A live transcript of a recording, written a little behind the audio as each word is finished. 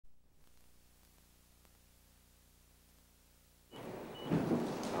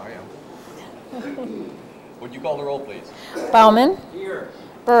Would you call the roll, please? Bauman. Here.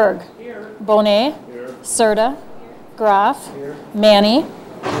 Berg. Here. Bonet. Here. Serta. Graf. Here. Manny.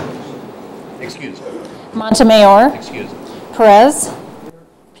 Excused. Montemayor. Excused. Perez.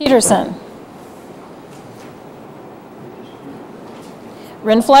 Peterson.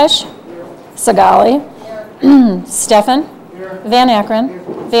 Rindfleisch. Sagali. Steffen. Van Akkeren.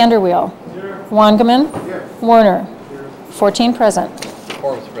 Vanderweel. Wangeman. Warner. 14 present.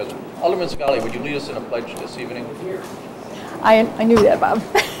 Quorum is present. Alderman Scully, would you lead us in a pledge this evening? I knew that, Bob.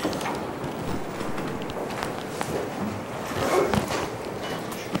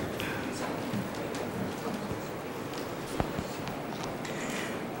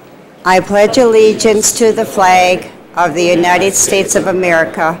 I pledge allegiance to the flag of the United States of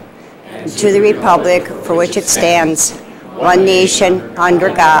America and to the republic for which it stands, one nation, under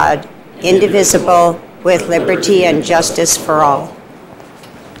God, indivisible, with liberty and justice for all.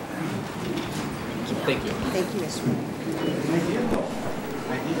 Thank you. Thank you, Mr.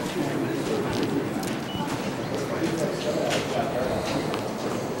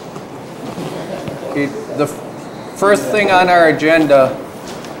 Okay, the first thing on our agenda,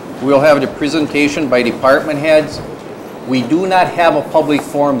 we'll have the presentation by department heads. We do not have a public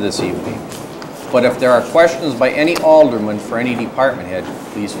forum this evening, but if there are questions by any alderman for any department head,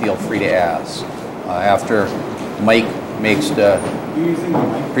 please feel free to ask after Mike makes the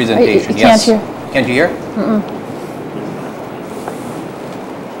presentation. Yes. Can't hear. Can't you hear?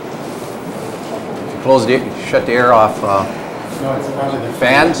 Close the, shut the air off.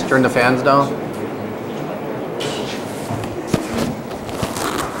 Fans, turn the fans down.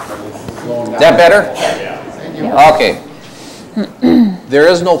 Is that better? Yeah. Okay. There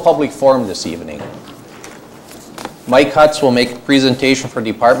is no public forum this evening. Mike Hutz will make a presentation for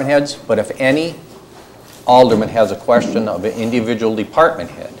department heads, but if any alderman has a question of an individual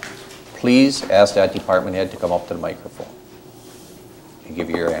department head, please ask that department head to come up to the microphone and give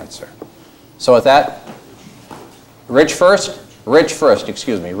you your answer. So with that, Rich first,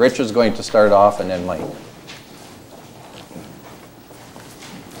 excuse me. Rich is going to start off and then Mike.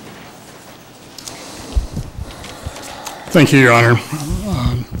 Thank you, Your Honor.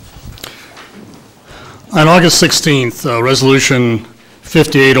 On August 16th, Resolution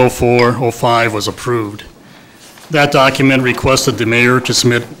 580405 was approved. That document requested the mayor to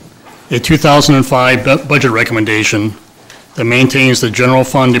submit a 2005 budget recommendation that maintains the general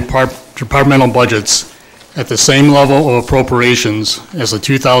fund departmental budgets at the same level of appropriations as the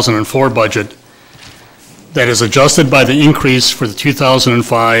 2004 budget that is adjusted by the increase for the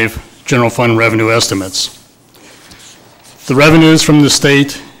 2005 general fund revenue estimates. The revenues from the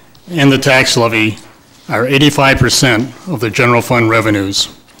state and the tax levy are 85% of the general fund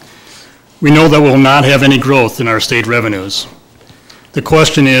revenues. We know that we will not have any growth in our state revenues. The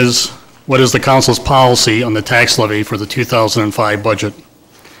question is, what is the council's policy on the tax levy for the 2005 budget?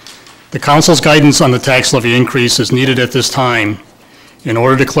 The council's guidance on the tax levy increase is needed at this time in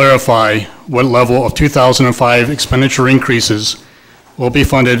order to clarify what level of 2005 expenditure increases will be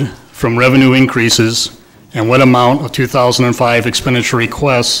funded from revenue increases and what amount of 2005 expenditure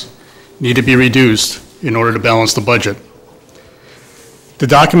requests need to be reduced in order to balance the budget. The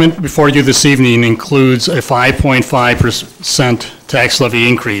document before you this evening includes a 5.5% tax levy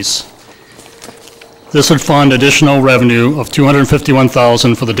increase. This would fund additional revenue of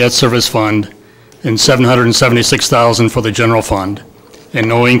 $251,000 for the debt service fund and $776,000 for the general fund, and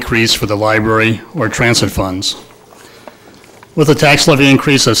no increase for the library or transit funds. With a tax levy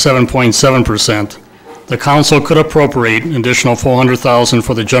increase of 7.7%, the council could appropriate an additional $400,000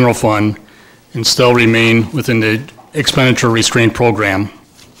 for the general fund and still remain within the expenditure restraint program.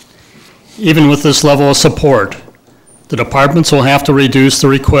 Even with this level of support, the departments will have to reduce the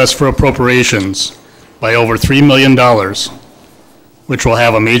request for appropriations by over $3 million, which will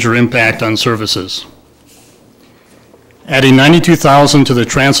have a major impact on services. Adding $92,000 to the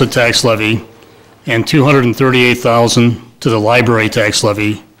transit tax levy and $238,000 to the library tax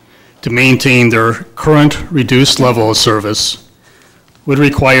levy to maintain their current reduced level of service would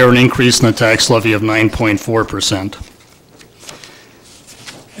require an increase in the tax levy of 9.4%.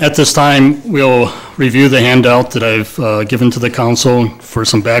 At this time, we'll review the handout that I've given to the council for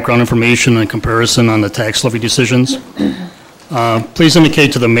some background information and comparison on the tax levy decisions. Please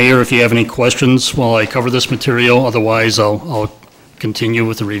indicate to the mayor if you have any questions while I cover this material. Otherwise, I'll continue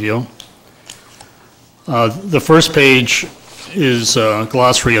with the review. The first page is a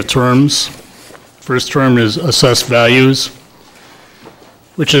glossary of terms. First term is assessed values,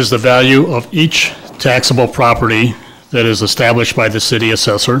 which is the value of each taxable property that is established by the city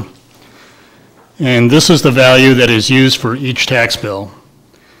assessor. And this is the value that is used for each tax bill.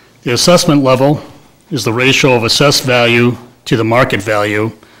 The assessment level is the ratio of assessed value to the market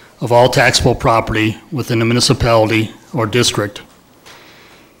value of all taxable property within a municipality or district.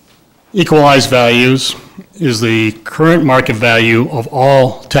 Equalized values is the current market value of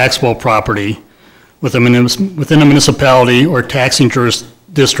all taxable property within a municipality or taxing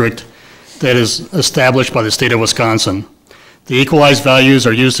district that is established by the state of Wisconsin. The equalized values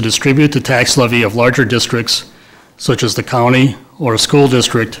are used to distribute the tax levy of larger districts, such as the county or a school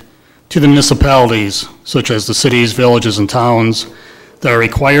district, to the municipalities, such as the cities, villages, and towns, that are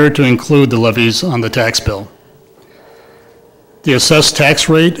required to include the levies on the tax bill. The assessed tax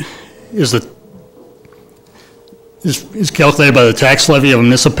rate is calculated by the tax levy of a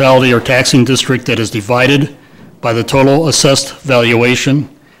municipality or taxing district that is divided by the total assessed valuation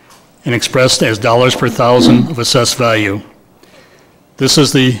and expressed as dollars per thousand of assessed value. This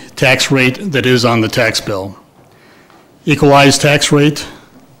is the tax rate that is on the tax bill. Equalized tax rate,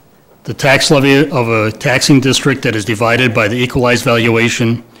 the tax levy of a taxing district that is divided by the equalized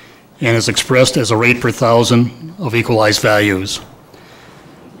valuation and is expressed as a rate per thousand of equalized values.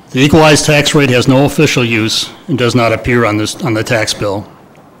 The equalized tax rate has no official use and does not appear on the tax bill.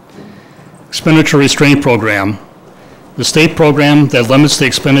 Expenditure restraint program. The state program that limits the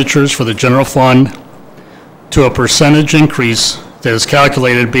expenditures for the general fund to a percentage increase that is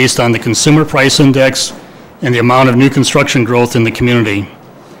calculated based on the consumer price index and the amount of new construction growth in the community.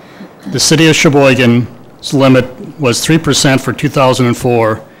 The city of Sheboygan's limit was 3% for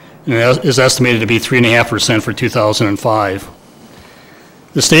 2004 and is estimated to be 3.5% for 2005.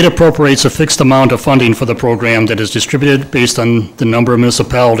 The state appropriates a fixed amount of funding for the program that is distributed based on the number of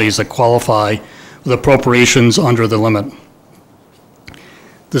municipalities that qualify with appropriations under the limit.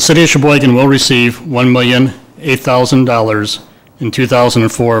 The city of Sheboygan will receive $1,008,000 in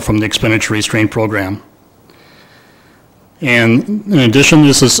 2004 from the expenditure restraint program. And in addition,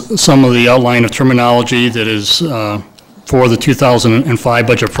 this is some of the outline of terminology that is for the 2005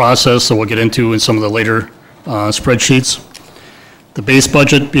 budget process, so we'll get into in some of the later spreadsheets. The base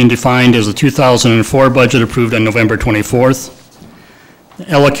budget being defined as the 2004 budget approved on November 24th.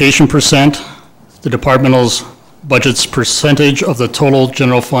 Allocation percent, the departmental's budget's percentage of the total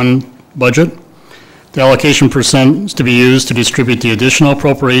general fund budget. The allocation percent is to be used to distribute the additional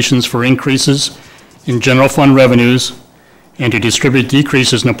appropriations for increases in general fund revenues and to distribute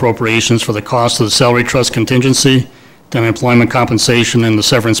decreases in appropriations for the cost of the salary trust contingency, the unemployment compensation, and the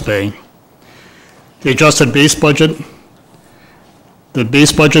severance pay. The adjusted base budget, the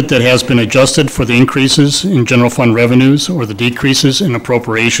base budget that has been adjusted for the increases in general fund revenues or the decreases in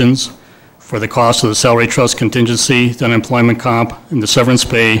appropriations for the cost of the salary trust contingency, the unemployment comp, and the severance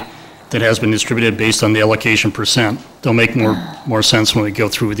pay that has been distributed based on the allocation percent. They'll make more sense when we go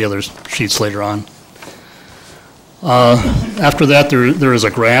through the other sheets later on. After that, there is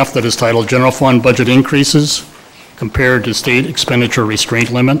a graph that is titled General Fund Budget Increases compared to State Expenditure Restraint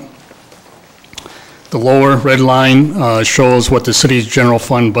Limit. The lower red line shows what the city's general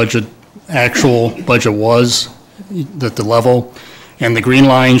fund budget, actual budget was at the level, and the green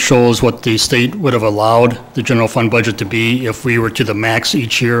line shows what the state would have allowed the general fund budget to be if we were to the max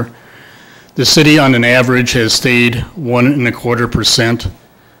each year. The city on an average has stayed 1.25%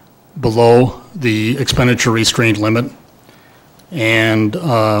 below the expenditure restraint limit, and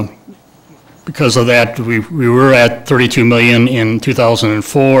because of that, we were at 32 million in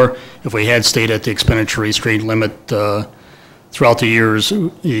 2004. If we had stayed at the expenditure restraint limit throughout the years,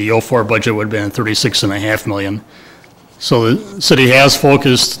 the 04 budget would have been 36.5 million. So the city has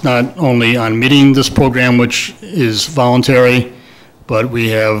focused not only on meeting this program, which is voluntary, but we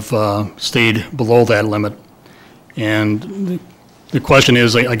have stayed below that limit. And the question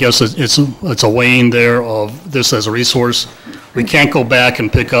is, I guess it's a weighing there of this as a resource. We can't go back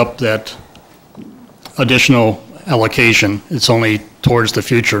and pick up that additional allocation. It's only towards the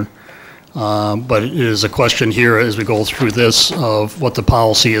future. But it is a question here as we go through this of what the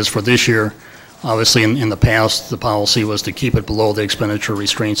policy is for this year. Obviously, in the past, the policy was to keep it below the expenditure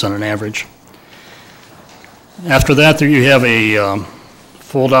restraints on an average. After that, there you have a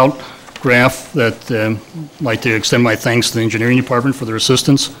fold-out graph that I'd like to extend my thanks to the engineering department for their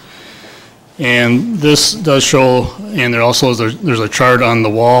assistance. And this does show, and there's a chart on the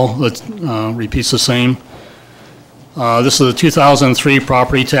wall that repeats the same. This is the 2003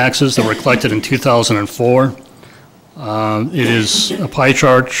 property taxes that were collected in 2004. It is a pie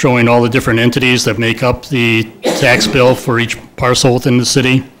chart showing all the different entities that make up the tax bill for each parcel within the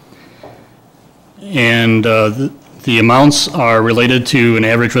city. And the amounts are related to an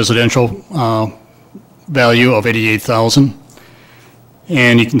average residential value of $88,000.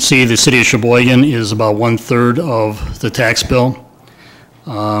 And you can see the city of Sheboygan is about 1/3 of the tax bill.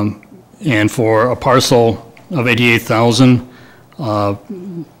 And for a parcel of 88,000,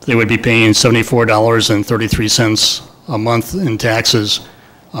 they would be paying $74.33 a month in taxes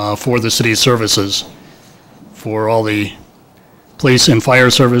for the city's services, for all the police and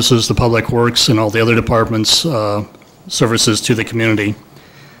fire services, the public works, and all the other departments' services to the community.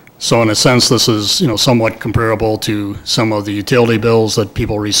 So in a sense, this is, somewhat comparable to some of the utility bills that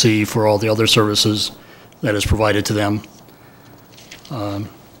people receive for all the other services that is provided to them. So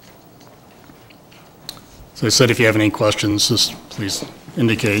I said, if you have any questions, just please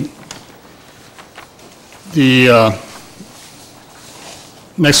indicate. The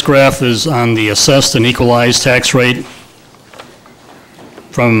next graph is on the assessed and equalized tax rate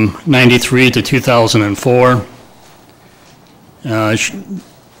from 93 to 2004.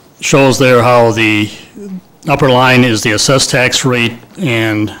 Shows there how the upper line is the assessed tax rate,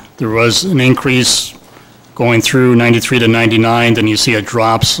 and there was an increase going through 93 to 99, then you see it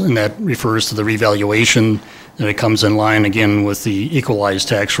drops, and that refers to the revaluation, and it comes in line again with the equalized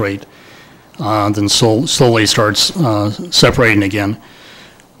tax rate, then slowly starts separating again.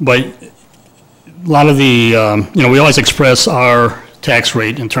 But a lot of the, we always express our tax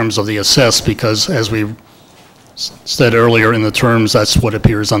rate in terms of the assessed, because as we said earlier in the terms, that's what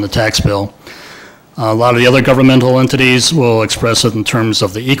appears on the tax bill. A lot of the other governmental entities will express it in terms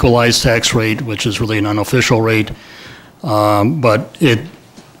of the equalized tax rate, which is really an unofficial rate. But it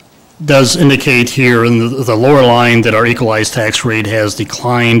does indicate here in the lower line that our equalized tax rate has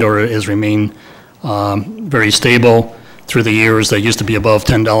declined or has remained very stable through the years. That used to be above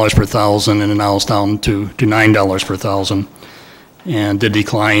 $10 per thousand, and now it's down to $9 per thousand, and did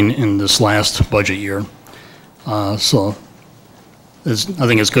decline in this last budget year. So I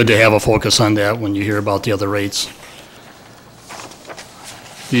think it's good to have a focus on that when you hear about the other rates.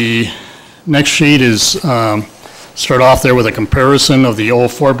 The next sheet is start off there with a comparison of the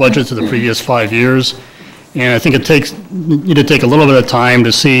 04 budget to the previous 5 years. And I think you need to take a little bit of time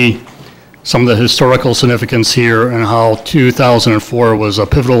to see some of the historical significance here and how 2004 was a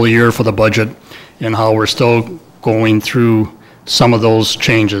pivotal year for the budget and how we're still going through some of those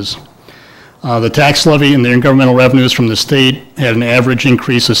changes. The tax levy and the intergovernmental revenues from the state had an average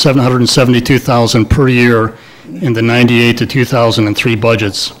increase of $772,000 per year in the 98 to 2003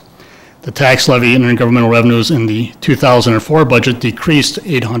 budgets. The tax levy and intergovernmental revenues in the 2004 budget decreased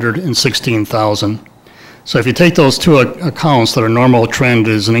 $816,000. So if you take those two accounts, that our normal trend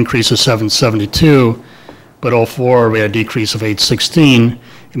is an increase of $772, but 04 we had a decrease of $816,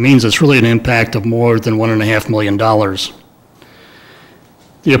 it means it's really an impact of more than $1.5 million.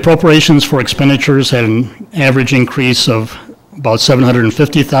 The appropriations for expenditures had an average increase of about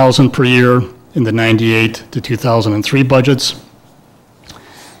 $750,000 per year in the 98 to 2003 budgets.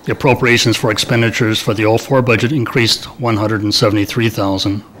 The appropriations for expenditures for the 04 budget increased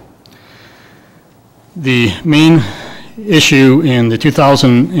 $173,000. The main issue in the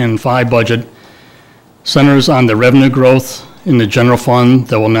 2005 budget centers on the revenue growth in the general fund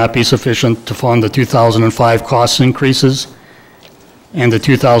that will not be sufficient to fund the 2005 cost increases and the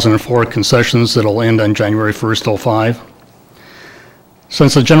 2004 concessions that will end on January 1st, 05.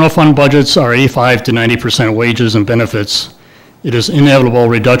 Since the general fund budgets are 85 to 90% wages and benefits, it is inevitable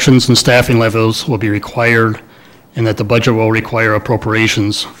reductions in staffing levels will be required, and that the budget will require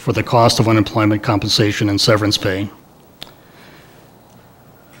appropriations for the cost of unemployment compensation and severance pay.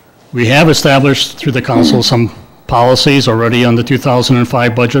 We have established through the council some policies already on the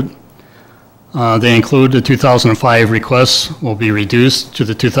 2005 budget. They include the 2005 requests will be reduced to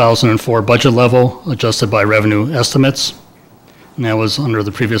the 2004 budget level, adjusted by revenue estimates. And that was under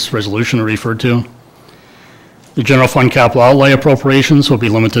the previous resolution referred to. The general fund capital outlay appropriations will be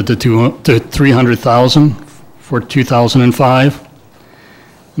limited to $300,000 for 2005.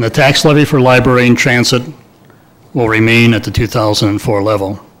 And the tax levy for library and transit will remain at the 2004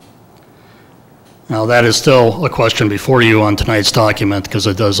 level. Now that is still a question before you on tonight's document, because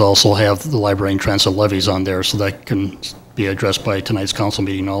it does also have the library and transit levies on there, so that can be addressed by tonight's council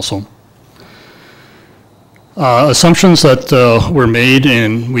meeting also. Assumptions that were made,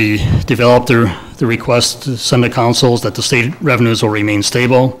 and we developed the request to send to councils that the state revenues will remain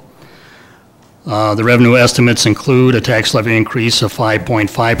stable. The revenue estimates include a tax levy increase of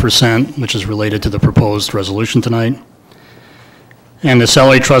 5.5%, which is related to the proposed resolution tonight. And the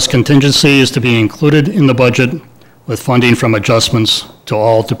salary trust contingency is to be included in the budget with funding from adjustments to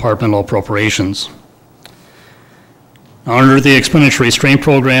all departmental appropriations. Now, under the expenditure restraint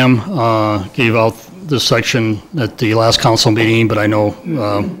program, gave out this section at the last council meeting, but I know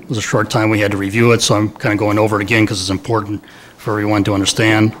it was a short time we had to review it, so I'm kind of going over it again because it's important for everyone to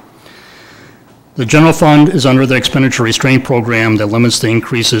understand. The general fund is under the expenditure restraint program that limits the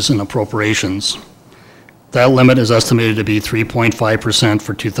increases in appropriations. That limit is estimated to be 3.5%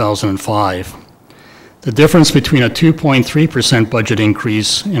 for 2005. The difference between a 2.3% budget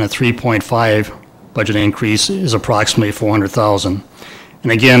increase and a 3.5% budget increase is approximately $400,000.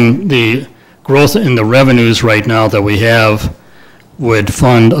 And again, the growth in the revenues right now that we have would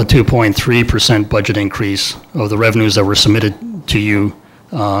fund a 2.3% budget increase of the revenues that were submitted to you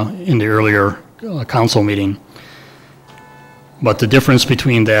in the earlier council meeting. But the difference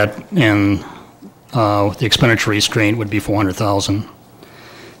between that and the expenditure restraint would be $400,000.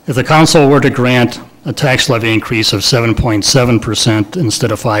 If the council were to grant a tax levy increase of 7.7%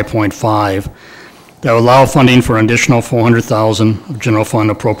 instead of 5.5%, that would allow funding for an additional $400,000 of general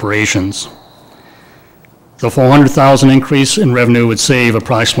fund appropriations. The $400,000 increase in revenue would save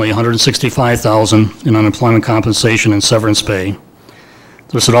approximately $165,000 in unemployment compensation and severance pay.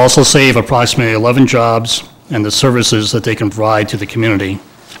 This would also save approximately 11 jobs and the services that they can provide to the community.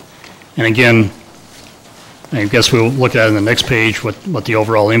 And again, I guess we'll look at it in the next page what the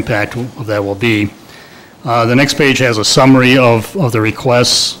overall impact of that will be. The next page has a summary of the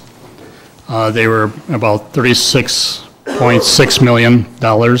requests. They were about $36.6 million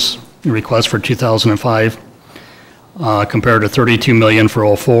in requests for 2005 compared to $32 million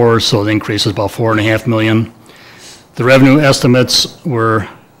for 04, so the increase is about $4.5 million. The revenue estimates were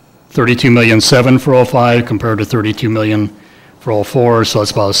 $32.7 million for 05 compared to $32 million for 04, so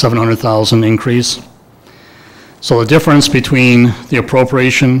it's about a $700,000 increase. So the difference between the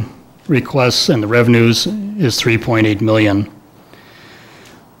appropriation requests and the revenues is $3.8 million.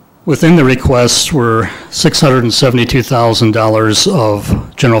 Within the requests were $672,000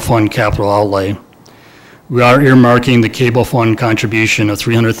 of general fund capital outlay. We are earmarking the cable fund contribution of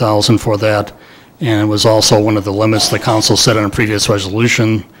 $300,000 for that, and it was also one of the limits the council set in a previous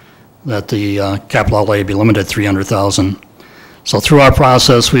resolution that the capital outlay be limited to $300,000. So through our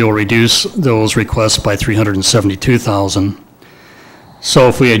process, we will reduce those requests by $372,000. So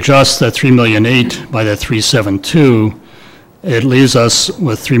if we adjust that $3.8 million by that $372,000, it leaves us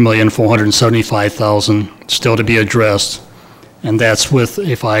with $3,475,000 still to be addressed, and that's with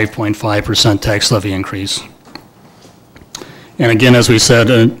a 5.5% tax levy increase. And again, as we said,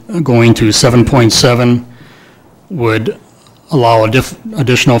 going to 7.7 would allow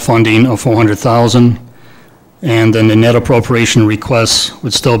additional funding of $400,000, and then the net appropriation requests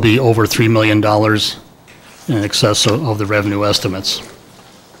would still be over $3 million in excess of the revenue estimates.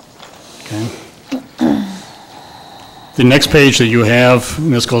 Okay. The next page that you have,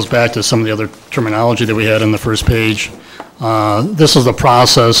 and this goes back to some of the other terminology that we had in the first page, this is the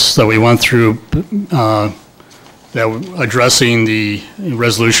process that we went through addressing the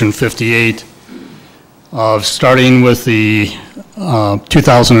Resolution 58 of starting with the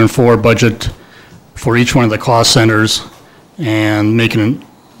 2004 budget for each one of the cost centers and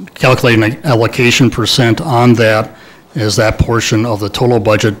calculating an allocation percent on that as that portion of the total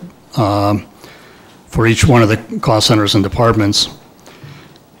budget for each one of the cost centers and departments.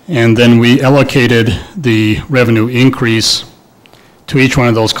 And then we allocated the revenue increase to each one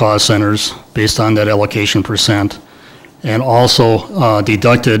of those cost centers based on that allocation percent, and also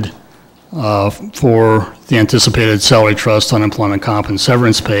deducted for the anticipated salary trust, unemployment comp, and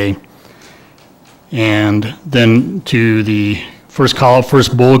severance pay. And then to the first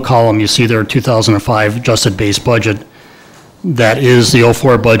bullet column, you see there 2005 adjusted base budget. That is the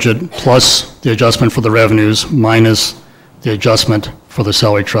 04 budget plus the adjustment for the revenues minus the adjustment for the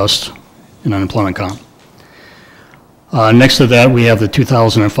salary trust and unemployment comp. Next to that, we have the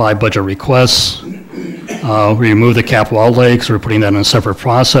 2005 budget requests. We remove the capital outlay because we're putting that in a separate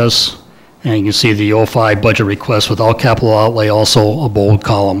process. And you can see the 05 budget request without capital outlay, also a bold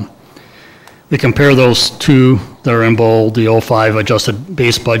column. We compare those two that are in bold, the 05 adjusted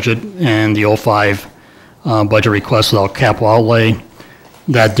base budget and the 05 budget request without capital outlay.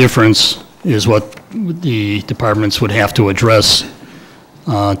 That difference is what the departments would have to address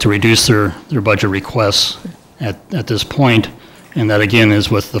to reduce their budget requests at this point, and that again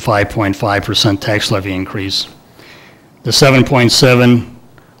is with the 5.5% tax levy increase. The 7.7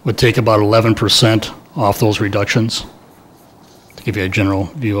 would take about 11% off those reductions, to give you a general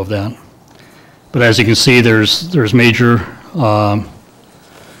view of that. But as you can see, there's major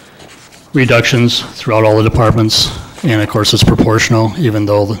reductions throughout all the departments, and of course it's proportional, even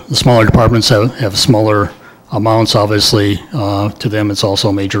though the smaller departments have smaller amounts, obviously to them it's also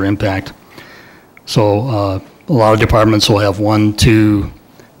a major impact. So a lot of departments will have 1, 2,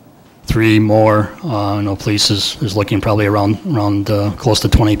 3 more. I know police is looking probably around close to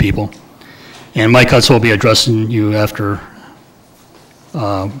 20 people. And Mike Hutz will be addressing you after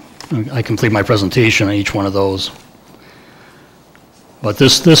I complete my presentation on each one of those. But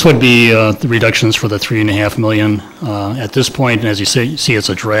this would be the reductions for the $3.5 million. At this point, and as you see, it's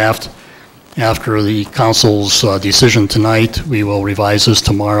a draft. After the council's decision tonight, we will revise this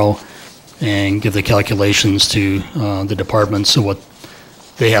tomorrow and give the calculations to the departments of what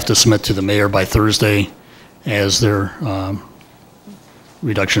they have to submit to the mayor by Thursday as their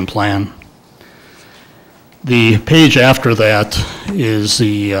reduction plan. The page after that is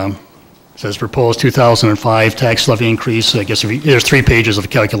the says proposed 2005 tax levy increase. I guess there's 3 pages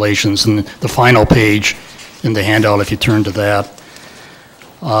of calculations, and the final page in the handout, if you turn to that,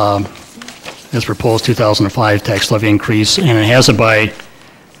 is proposed 2005 tax levy increase, and it has it by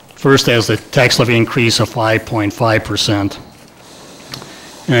first as the tax levy increase of 5.5%.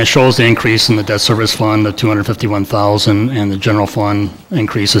 And it shows the increase in the debt service fund of $251,000 and the general fund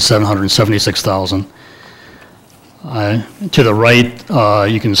increase of $776,000. To the right,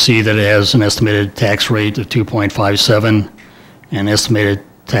 you can see that it has an estimated tax rate of 2.57 and estimated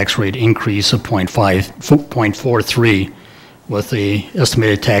tax rate increase of 0.43 with the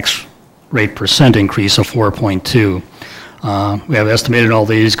estimated tax rate percent increase of 4.2. We have estimated all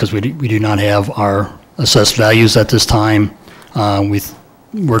these because we do not have our assessed values at this time. We've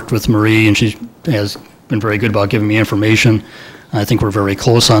worked with Marie, and she has been very good about giving me information. I think we're very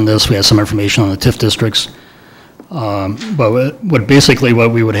close on this. We have some information on the TIF districts. But basically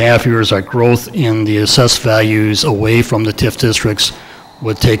what we would have here is our growth in the assessed values away from the TIF districts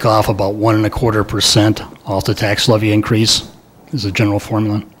would take off about 1.25% off the tax levy increase is a general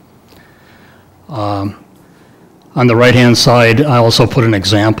formula. On the right-hand side, I also put an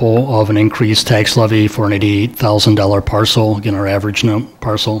example of an increased tax levy for an $88,000 parcel. Again, our average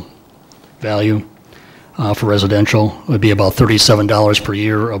parcel value for residential would be about $37 per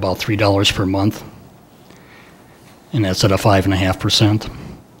year, about $3 per month. And that's at a 5.5%.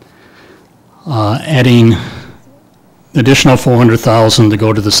 Adding additional $400,000 to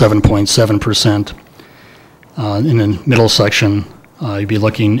go to the 7.7%. In the middle section, you'd be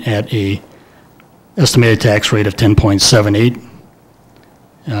looking at a estimated tax rate of 10.78,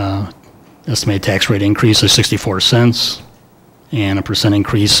 estimated tax rate increase of 64 cents, and a percent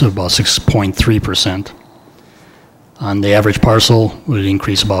increase of about 6.3%. On the average parcel, would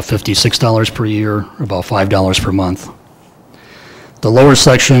increase about $56 per year, about $5 per month. The lower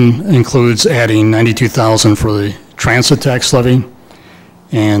section includes adding $92,000 for the transit tax levy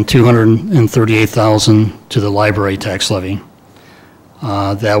and $238,000 to the library tax levy.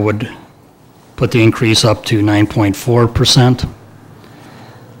 That would put the increase up to 9.4%.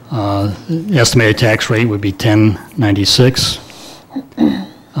 The estimated tax rate would be $10.96.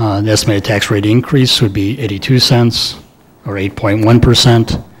 The estimated tax rate increase would be 82 cents or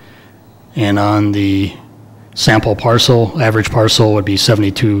 8.1%. And on the sample parcel, average parcel would be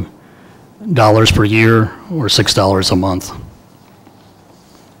 $72 per year or $6 a month.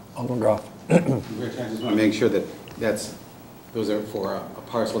 Alderman Groff. Rich, I just want to make sure that those are for a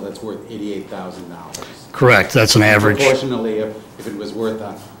parcel that's worth $88,000. Correct, that's an average. Proportionally, if it was worth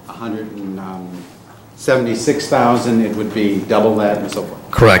 $176,000, it would be double that and so forth.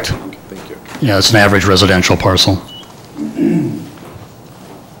 Correct. Okay, thank you. Yeah, it's an average residential parcel.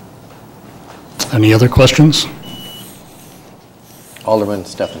 Any other questions? Alderman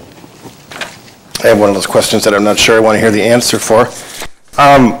Stefan. I have one of those questions that I'm not sure I want to hear the answer for.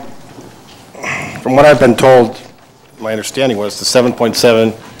 From what I've been told, my understanding was the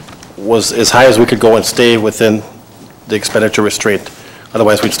 7.7 was as high as we could go and stay within the expenditure restraint.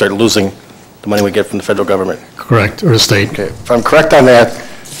 Otherwise, we'd start losing the money we get from the federal government. Correct, or the state. Okay, if I'm correct on that,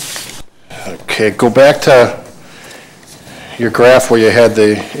 okay, go back to your graph where you had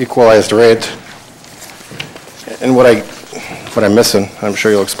the equalized rate. And what I'm missing, I'm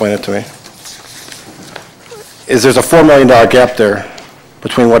sure you'll explain it to me, is there's a $4 million gap there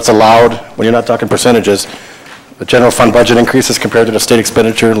between what's allowed, when you're not talking percentages, the general fund budget increases compared to the state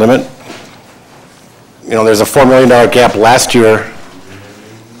expenditure limit. You know, there's a $4 million gap last year,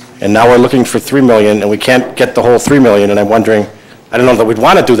 and now we're looking for $3 million, and we can't get the whole $3 million, and I'm wondering, I don't know that we'd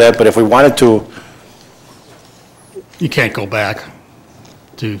want to do that, but if we wanted to. You can't go back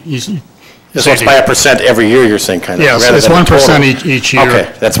to. So it's by 1% every year, you're saying, kind of? Yes, it's 1% each year.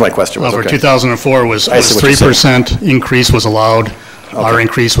 Okay, that's my question. For okay. 2004 was 3% increase was allowed. Okay. Our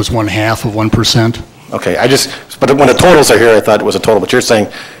increase was 0.5%. Okay, but when the totals are here, I thought it was a total, but you're saying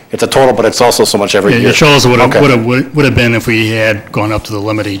it's a total, but it's also so much every year. It shows what it would have been if we had gone up to the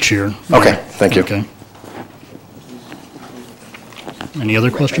limit each year. Okay, thank you. Okay. Any other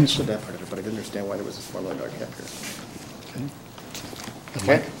questions? I understood that part of it, but I didn't understand why there was this $4 million gap here.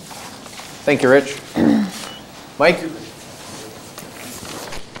 Okay. Thank you, Rich. Mike?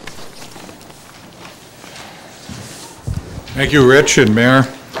 Thank you, Rich and Mayor.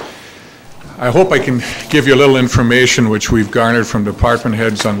 I hope I can give you a little information which we've garnered from department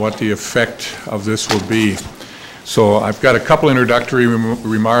heads on what the effect of this will be. So I've got a couple introductory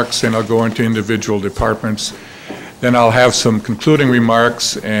remarks, and I'll go into individual departments. Then I'll have some concluding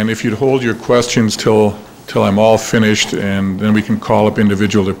remarks, and if you'd hold your questions till I'm all finished, and then we can call up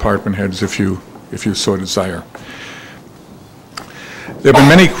individual department heads if you so desire. There have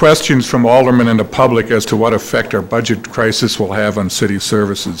been many questions from aldermen and the public as to what effect our budget crisis will have on city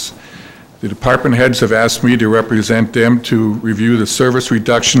services. The department heads have asked me to represent them to review the service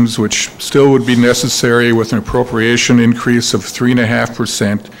reductions which still would be necessary with an appropriation increase of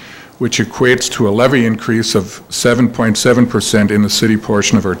 3.5%, which equates to a levy increase of 7.7% in the city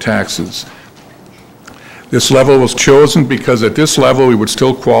portion of our taxes. This level was chosen because at this level we would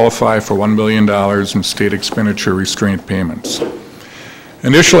still qualify for $1 million in state expenditure restraint payments.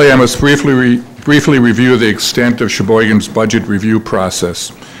 Initially, I must briefly review the extent of Sheboygan's budget review process.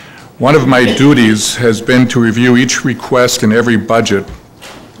 One of my duties has been to review each request in every budget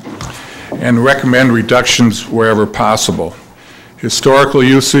and recommend reductions wherever possible. Historical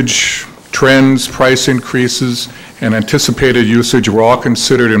usage, trends, price increases, and anticipated usage were all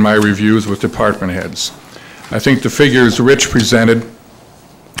considered in my reviews with department heads. I think the figures Rich presented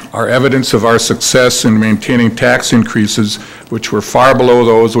are evidence of our success in maintaining tax increases which were far below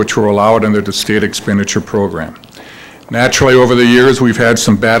those which were allowed under the state expenditure program. Naturally, over the years, we've had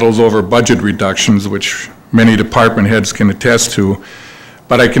some battles over budget reductions, which many department heads can attest to,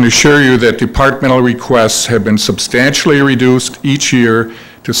 but I can assure you that departmental requests have been substantially reduced each year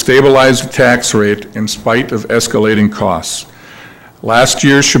to stabilize the tax rate in spite of escalating costs. Last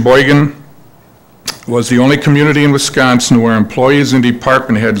year, Sheboygan was the only community in Wisconsin where employees and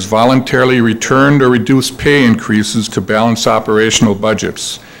department heads voluntarily returned or reduced pay increases to balance operational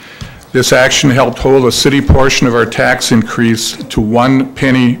budgets. This action helped hold the city portion of our tax increase to 1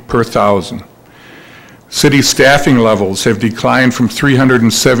 penny per thousand. City staffing levels have declined from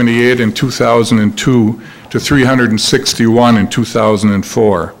 378 in 2002 to 361 in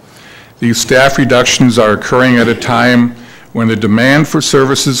 2004. These staff reductions are occurring at a time when the demand for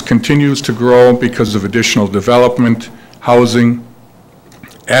services continues to grow because of additional development, housing,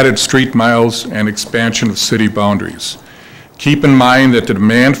 added street miles, and expansion of city boundaries. Keep in mind that the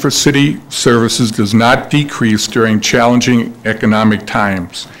demand for city services does not decrease during challenging economic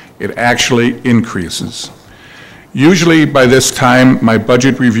times. It actually increases. Usually by this time, my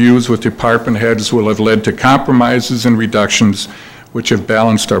budget reviews with department heads will have led to compromises and reductions which have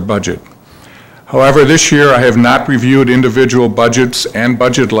balanced our budget. However, this year I have not reviewed individual budgets and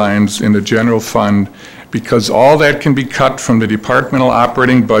budget lines in the general fund because all that can be cut from the departmental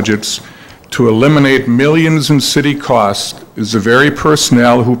operating budgets to eliminate millions in city costs is the very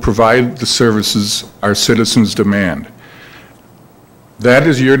personnel who provide the services our citizens demand. That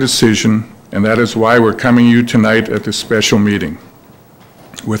is your decision, and that is why we're coming to you tonight at this special meeting.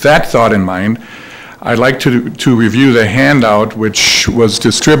 With that thought in mind, I'd like to review the handout which was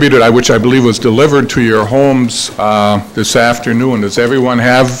distributed, which I believe was delivered to your homes this afternoon. Does everyone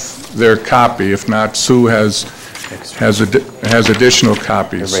have their copy? If not, Sue has additional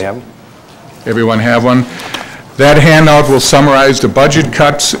copies. Everybody have them? Everyone have one? That handout will summarize the budget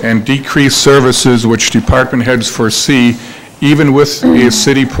cuts and decreased services which department heads foresee even with a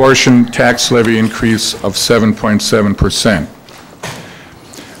city portion tax levy increase of 7.7%.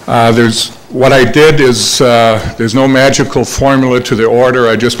 What I did is, there's no magical formula to the order.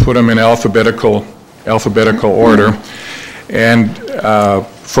 I just put them in alphabetical order. And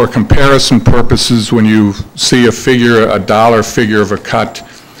for comparison purposes, when you see a figure, a dollar figure of a cut,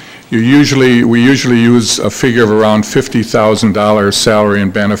 we usually use a figure of around $50,000 salary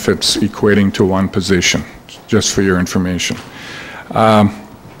and benefits equating to one position, just for your information.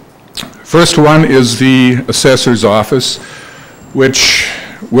 First one is the assessor's office, which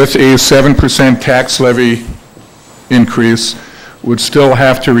with a 7% tax levy increase would still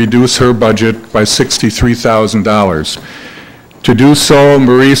have to reduce her budget by $63,000. To do so,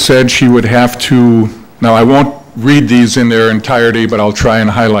 Marie said she would have to, now I won't read these in their entirety, but I'll try and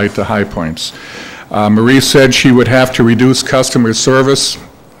highlight the high points. Marie said she would have to reduce customer service.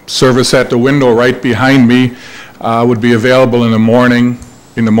 Service at the window right behind me would be available in the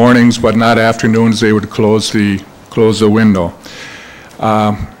mornings, but not afternoons. They would close the window.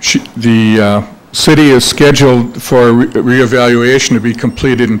 The city is scheduled for a reevaluation to be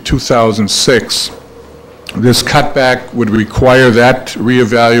completed in 2006. This cutback would require that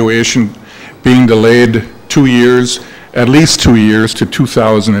reevaluation being delayed 2 years, at least 2 years, to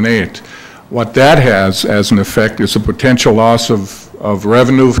 2008. What that has as an effect is a potential loss of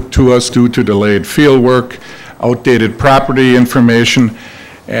revenue to us due to delayed field work, outdated property information,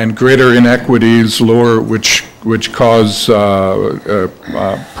 and greater inequities, which cause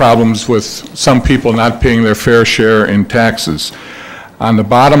problems with some people not paying their fair share in taxes. On the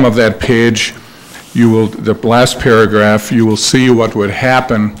bottom of that page, the last paragraph, you will see what would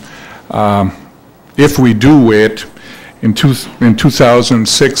happen if we do wait. In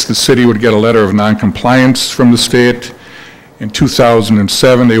 2006, the city would get a letter of noncompliance from the state. In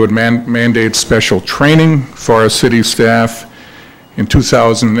 2007, they would mandate special training for our city staff. In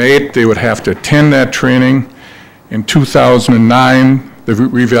 2008, they would have to attend that training. In 2009, the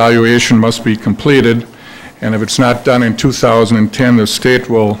revaluation must be completed, and if it's not done in 2010, the state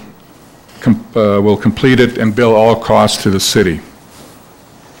will complete it and bill all costs to the city.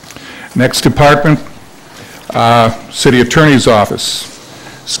 Next department, City Attorney's Office.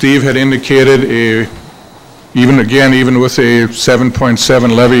 Steve had indicated even with a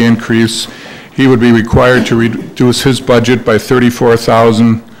 7.7 levy increase, he would be required to reduce his budget by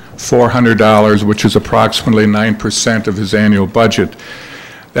 $34,400, which is approximately 9% of his annual budget.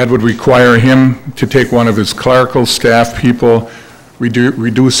 That would require him to take one of his clerical staff people,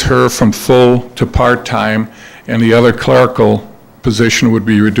 reduce her from full to part-time, and the other clerical position would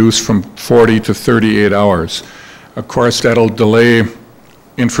be reduced from 40 to 38 hours. Of course, that'll delay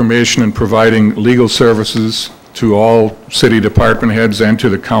information and providing legal services to all city department heads and to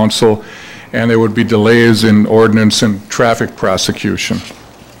the council, and there would be delays in ordinance and traffic prosecution.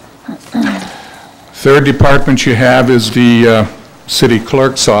 Third department you have is the city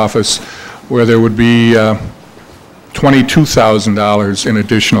clerk's office, where there would be $22,000 in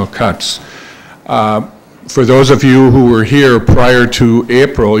additional cuts. For those of you who were here prior to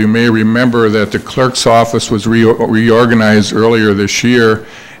April, you may remember that the clerk's office was reorganized earlier this year,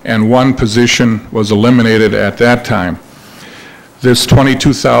 and one position was eliminated at that time. This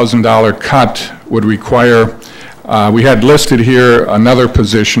 $22,000 cut would require, we had listed here another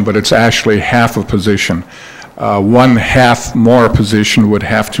position, but it's actually half a position. One half more position would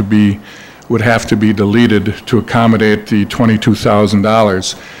have to be deleted to accommodate the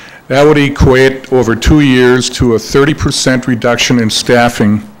 $22,000. That would equate over 2 years to a 30% reduction in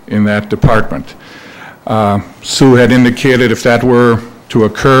staffing in that department. Sue had indicated if that were to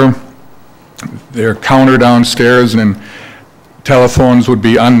occur, their counter downstairs and telephones would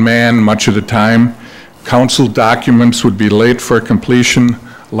be unmanned much of the time. Council documents would be late for completion,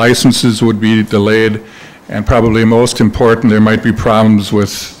 licenses would be delayed, and probably most important, there might be problems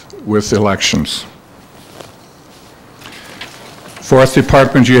with elections. Fourth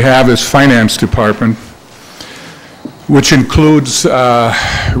department you have is Finance Department, which includes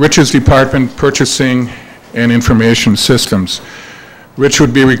Rich's department, Purchasing and Information Systems. Rich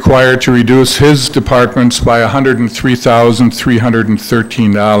would be required to reduce his departments by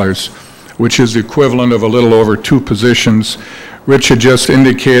 $103,313, which is the equivalent of a little over 2 positions. Rich had just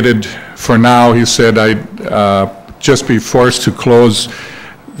indicated for now, he said, I'd just be forced to close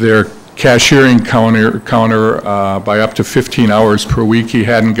their cashiering counter by up to 15 hours per week. He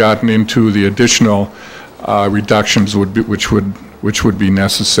hadn't gotten into the additional reductions which would be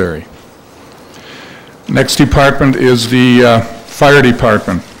necessary. Next department is the Fire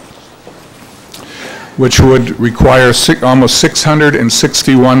Department, which would require almost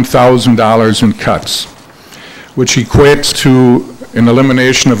 $661,000 in cuts, which equates to an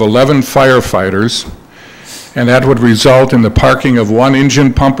elimination of 11 firefighters, and that would result in the parking of 1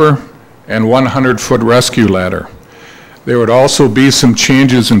 engine pumper and 100-foot rescue ladder. There would also be some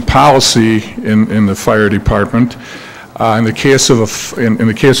changes in policy in the fire department. In the case of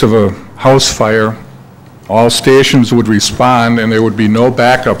a house fire, all stations would respond, and there would be no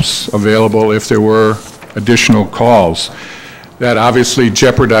backups available if there were additional calls. That obviously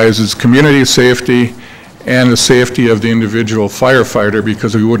jeopardizes community safety and the safety of the individual firefighter,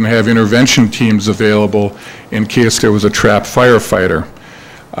 because we wouldn't have intervention teams available in case there was a trapped firefighter.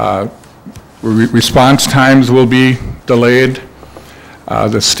 Response times will be delayed.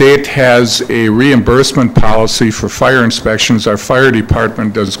 The state has a reimbursement policy for fire inspections. Our fire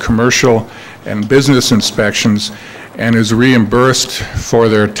department does commercial and business inspections and is reimbursed for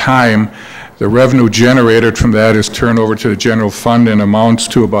their time. The revenue generated from that is turned over to the general fund and amounts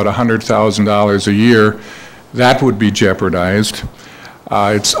to about $100,000 a year. That would be jeopardized.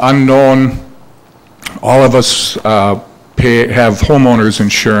 It's unknown. All of us have homeowners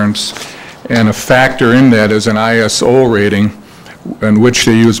insurance, and a factor in that is an ISO rating, in which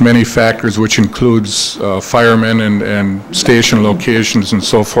they use many factors, which includes firemen and station locations and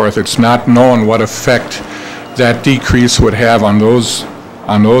so forth. It's not known what effect that decrease would have on those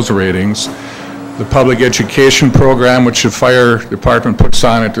ratings. The public education program, which the fire department puts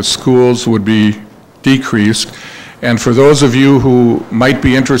on at the schools, would be decreased. And for those of you who might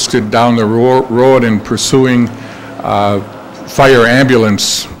be interested down the road in pursuing fire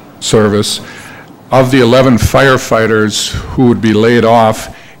ambulance service, of the 11 firefighters who would be laid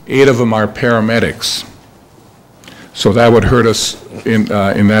off, 8 of them are paramedics. So that would hurt us in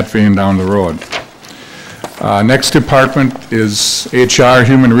that vein down the road. Next department is HR,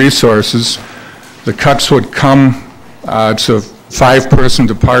 Human Resources. The cuts would come, it's a 5-person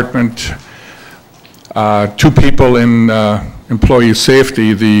department, 2 people in employee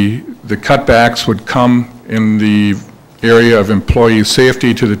safety. The cutbacks would come in the area of employee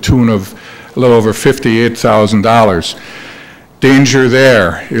safety to the tune of a little over $58,000. Danger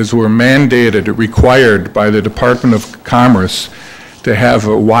there is we're mandated, required by the Department of Commerce to have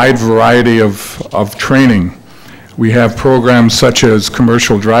a wide variety of training. We have programs such as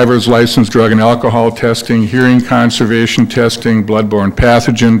commercial driver's license, drug and alcohol testing, hearing conservation testing, bloodborne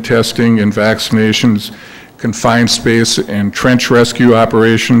pathogen testing and vaccinations, confined space and trench rescue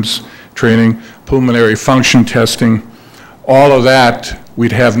operations training, pulmonary function testing. All of that,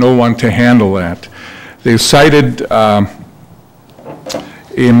 we'd have no one to handle that. They cited a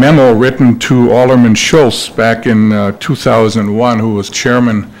memo written to Alderman Schultz back in 2001, who was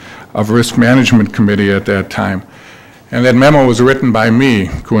chairman of Risk Management Committee at that time. And that memo was written by me,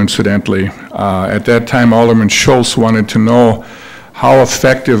 coincidentally. At that time, Alderman Schultz wanted to know how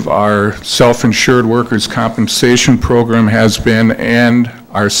effective our self-insured workers' compensation program has been and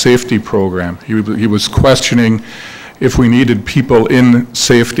our safety program. He was questioning if we needed people in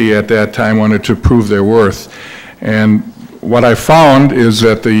safety at that time, wanted to prove their worth. And what I found is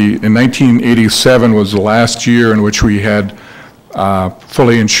that in 1987 was the last year in which we had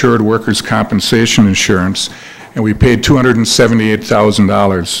fully insured workers' compensation insurance, and we paid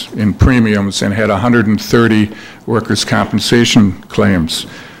 $278,000 in premiums and had 130 workers' compensation claims.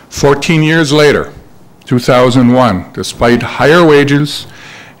 14 years later, 2001, despite higher wages,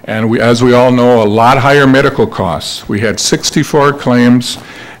 and as we all know, a lot higher medical costs, we had 64 claims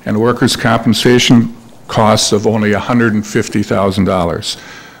and workers' compensation costs of only $150,000.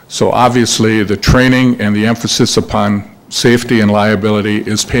 So obviously the training and the emphasis upon safety and liability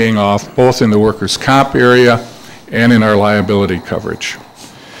is paying off both in the workers' comp area and in our liability coverage.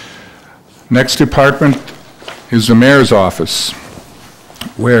 Next department is the mayor's office,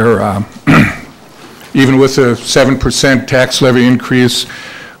 where even with a 7% tax levy increase,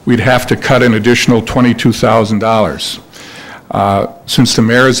 we'd have to cut an additional $22,000. Since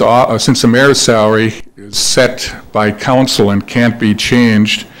the mayor's salary is set by council and can't be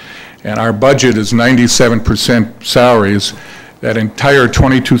changed, and our budget is 97% salaries, that entire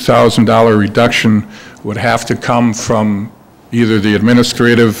 $22,000 reduction would have to come from either the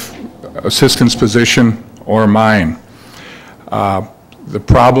administrative assistance position or mine. The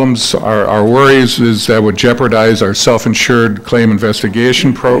problems, our worries is that would jeopardize our self-insured claim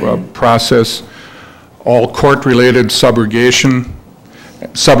investigation process, all court-related subrogation.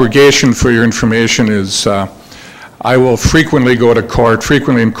 Subrogation, for your information, is I will frequently go to court,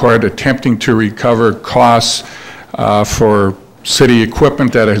 frequently in court, attempting to recover costs for city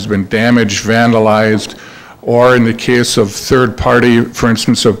equipment that has been damaged, vandalized, or in the case of third party, for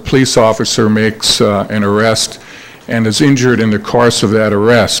instance, a police officer makes an arrest and is injured in the course of that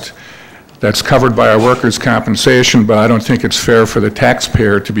arrest. That's covered by our workers' compensation, but I don't think it's fair for the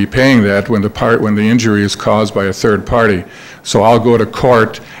taxpayer to be paying that when the injury is caused by a third party. So I'll go to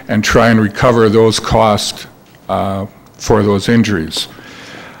court and try and recover those costs for those injuries.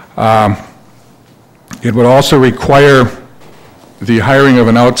 It would also require the hiring of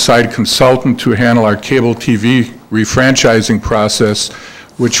an outside consultant to handle our cable TV refranchising process,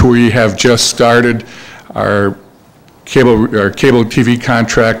 which we have just started. Our cable TV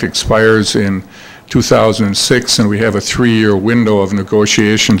contract expires in 2006, and we have a 3-year window of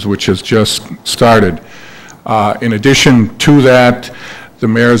negotiations which has just started. In addition to that, the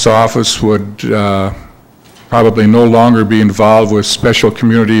mayor's office would probably no longer be involved with special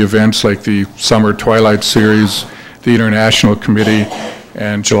community events like the Summer Twilight Series, the International Committee,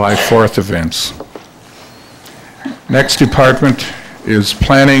 and July 4th events. Next department is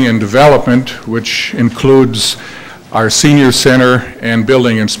Planning and Development, which includes our senior center and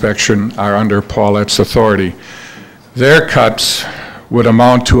building inspection are under Paulette's authority. Their cuts would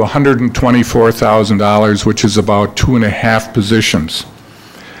amount to $124,000, which is about 2.5 positions.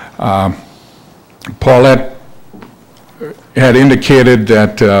 Paulette had indicated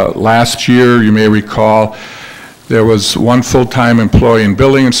that last year, you may recall, there was one full-time employee in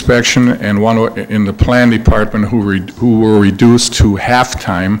building inspection and one in the plan department who were reduced to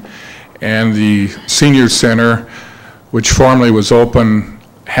half-time, and the senior center, which formerly was open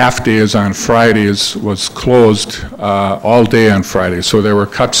half days on Fridays was closed all day on Friday. So there were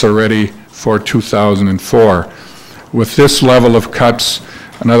cuts already for 2004. With this level of cuts,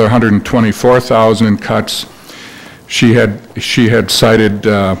 another 124,000 in cuts, she had cited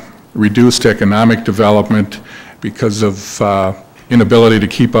reduced economic development because of inability to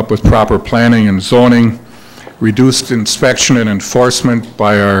keep up with proper planning and zoning, reduced inspection and enforcement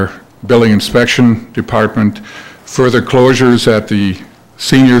by our building inspection department, further closures at the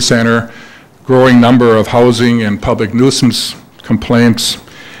senior center, growing number of housing and public nuisance complaints,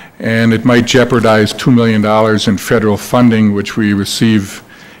 and it might jeopardize $2 million in federal funding, which we receive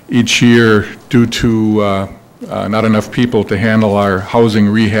each year due to not enough people to handle our housing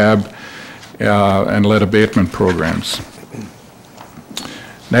rehab and lead abatement programs.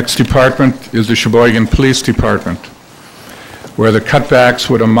 Next department is the Sheboygan Police Department, where the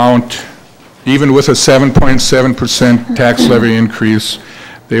cutbacks would amount, even with a 7.7% tax levy increase,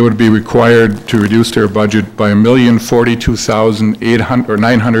 they would be required to reduce their budget by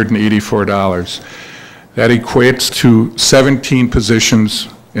 $1,042,984. That equates to 17 positions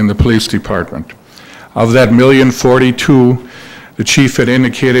in the police department. Of that $1,042,000, the chief had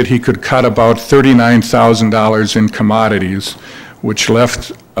indicated he could cut about $39,000 in commodities, which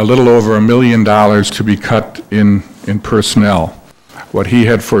left a little over $1 million to be cut in personnel. What he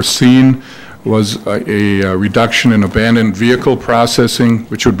had foreseen was a reduction in abandoned vehicle processing,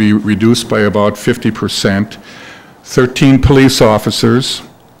 which would be reduced by about 50%, 13 police officers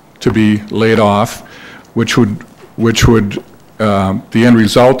to be laid off, which would the end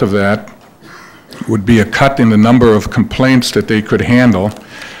result of that would be a cut in the number of complaints that they could handle.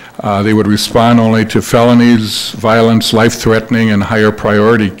 They would respond only to felonies, violence, life-threatening, and higher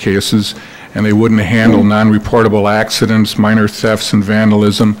priority cases, and they wouldn't handle non-reportable accidents, minor thefts, and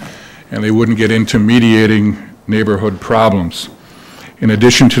vandalism, and they wouldn't get into mediating neighborhood problems. In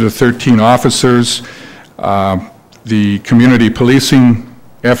addition to the 13 officers, the community policing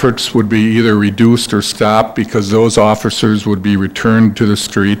efforts would be either reduced or stopped because those officers would be returned to the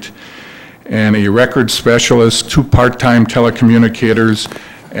street, and a record specialist, 2 part-time telecommunicators,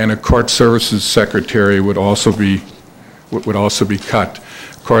 and a court services secretary would also be cut.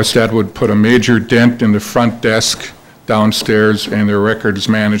 Of course, that would put a major dent in the front desk downstairs and their records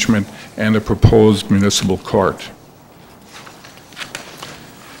management and the proposed municipal court.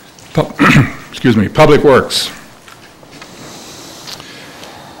 Excuse me, Public Works.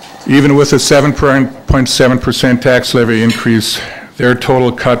 Even with a 7.7% tax levy increase, their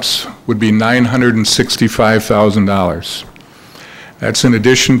total cuts would be $965,000. That's in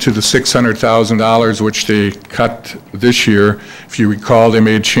addition to the $600,000 which they cut this year. If you recall, they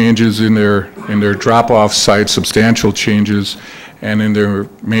made changes in their drop-off sites, substantial changes, and in their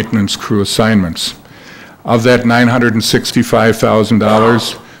maintenance crew assignments. Of that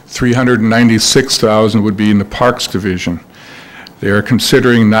 $965,000, $396,000 would be in the Parks Division. They are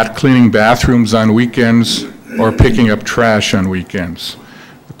considering not cleaning bathrooms on weekends or picking up trash on weekends.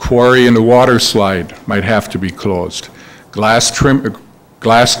 The quarry and the water slide might have to be closed. Grass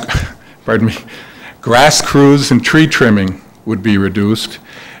crews and tree trimming would be reduced,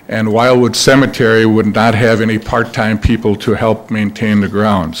 and Wildwood Cemetery would not have any part-time people to help maintain the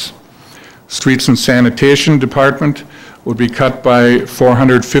grounds. Streets and Sanitation Department would be cut by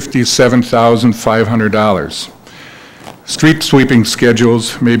 $457,500. Street sweeping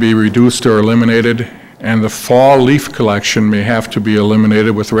schedules may be reduced or eliminated, and the fall leaf collection may have to be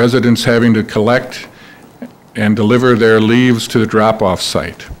eliminated, with residents having to collect and deliver their leaves to the drop-off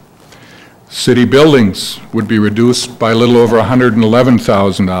site. City buildings would be reduced by a little over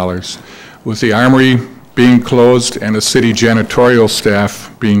 $111,000, with the Armory being closed and the city janitorial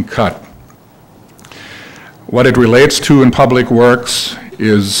staff being cut. What it relates to in Public Works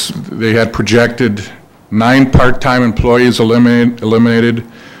is they had projected 9 part-time employees eliminated,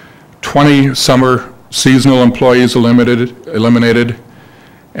 20 summer seasonal employees eliminated,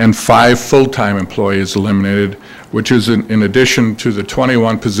 and 5 full-time employees eliminated, which is in addition to the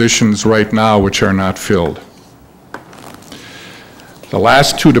 21 positions right now which are not filled. The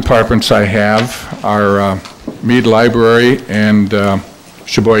last 2 departments I have are Mead Library and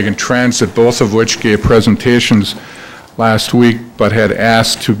Sheboygan Transit, both of which gave presentations last week but had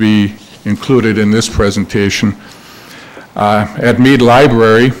asked to be included in this presentation. At Mead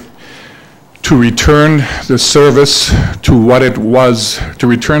Library, to return the service to what it was, to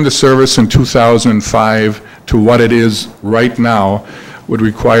return the service in 2005 to what it is right now would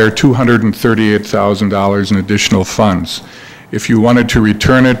require $238,000 in additional funds. If you wanted to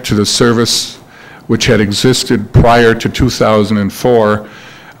return it to the service which had existed prior to 2004,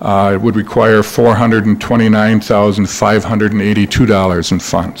 It would require $429,582 in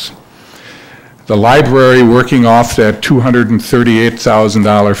funds. The library, working off that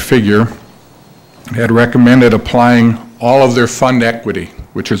 $238,000 figure, had recommended applying all of their fund equity,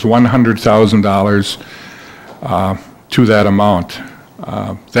 which is $100,000, to that amount.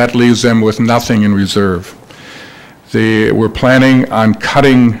 That leaves them with nothing in reserve. They were planning on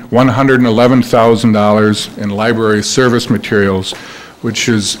cutting $111,000 in library service materials, which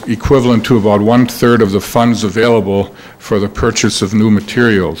is equivalent to about 1/3 of the funds available for the purchase of new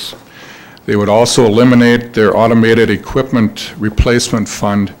materials. They would also eliminate their automated equipment replacement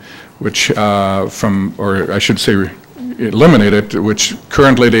fund, which eliminate it, which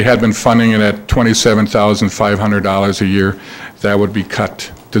currently they had been funding it at $27,500 a year. That would be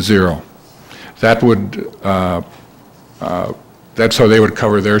cut to zero. That would, that's how they would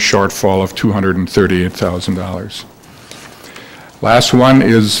cover their shortfall of $238,000. Last one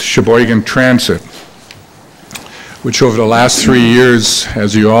is Sheboygan Transit, which over the last 3 years,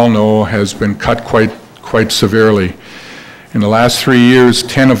 as you all know, has been cut quite severely. In the last 3 years,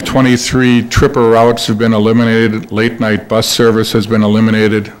 10 of 23 tripper routes have been eliminated, late night bus service has been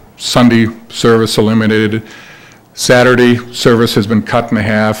eliminated, Sunday service eliminated, Saturday service has been cut in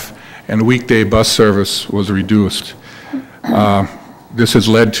half, and weekday bus service was reduced. This has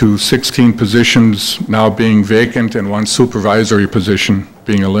led to 16 positions now being vacant and 1 supervisory position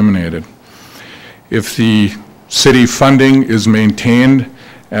being eliminated. If the city funding is maintained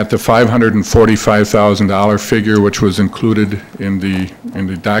at the $545,000 figure, which was included in the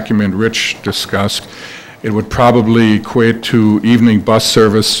document Rich discussed, it would probably equate to evening bus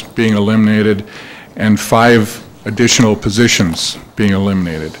service being eliminated and 5 additional positions being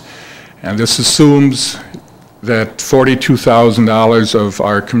eliminated. And this assumes that $42,000 of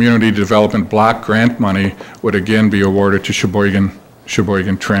our community development block grant money would again be awarded to Sheboygan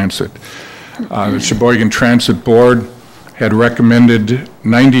Transit. The Sheboygan Transit Board had recommended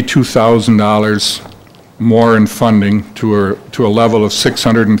 $92,000 more in funding to a level of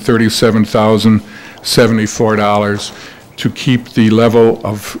 $637,074 to keep the level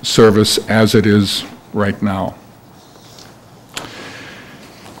of service as it is right now.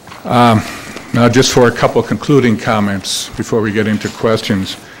 Now, just for a couple concluding comments before we get into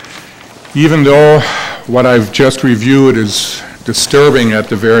questions. Even though what I've just reviewed is disturbing at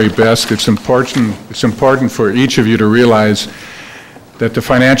the very best, it's important for each of you to realize that the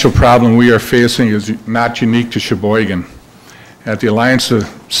financial problem we are facing is not unique to Sheboygan. At the Alliance of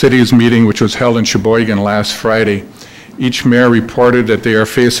Cities meeting, which was held in Sheboygan last Friday, each mayor reported that they are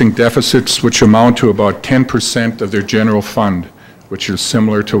facing deficits which amount to about 10% of their general fund, which is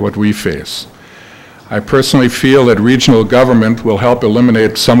similar to what we face. I personally feel that regional government will help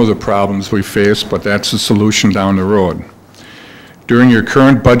eliminate some of the problems we face, but that's a solution down the road. During your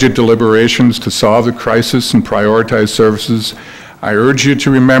current budget deliberations to solve the crisis and prioritize services, I urge you to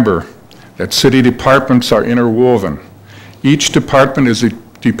remember that city departments are interwoven. Each department is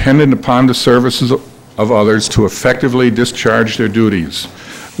dependent upon the services of others to effectively discharge their duties.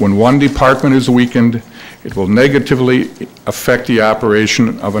 When one department is weakened, it will negatively affect the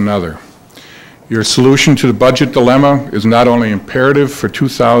operation of another. Your solution to the budget dilemma is not only imperative for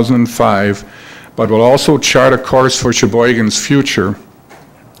 2005, but will also chart a course for Sheboygan's future,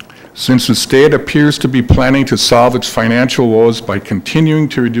 since the state appears to be planning to solve its financial woes by continuing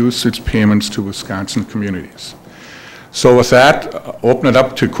to reduce its payments to Wisconsin communities. So with that, open it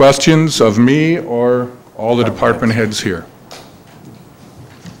up to questions of me or all the department heads here.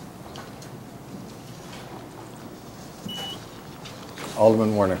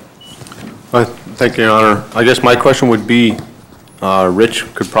 Alderman Warner. Thank you, Your Honor. I guess my question would be, Rich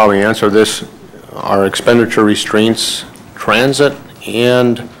could probably answer this, are expenditure restraints transit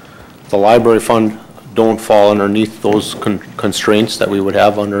and the library fund don't fall underneath those constraints that we would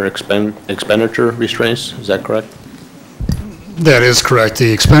have under expenditure restraints? Is that correct? That is correct.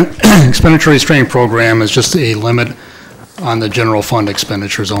 The expenditure restraint program is just a limit on the general fund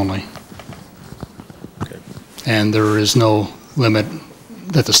expenditures only. Okay. And there is no limit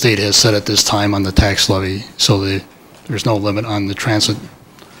that the state has set at this time on the tax levy, so there's no limit on the transit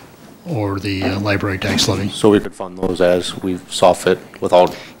or the library tax levy. So we could fund those as we saw fit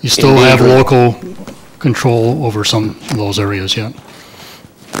without... You still have local control over some of those areas yet.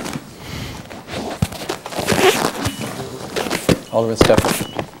 Alderman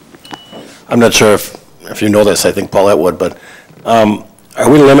Stefan. I'm not sure if you know this, I think Paulette would, but are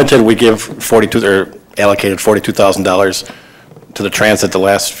we limited? We give allocated $42,000 to the transit the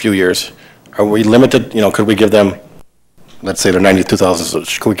last few years. Are we limited? You know, could we give them, let's say they're $92,000,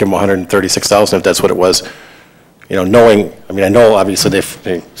 so could we give them $136,000 if that's what it was? knowing, I mean, I know obviously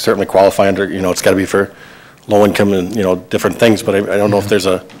they certainly qualify under, it's got to be for low income and, different things, but I don't know if there's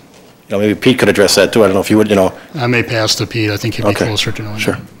a, maybe Pete could address that too. I don't know if you would, I may pass to Pete. I think he'd be closer to knowing.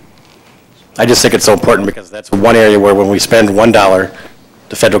 Sure. I just think it's so important because that's one area where when we spend $1,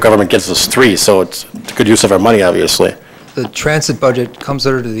 the federal government gives us 3, so it's a good use of our money, obviously. The transit budget comes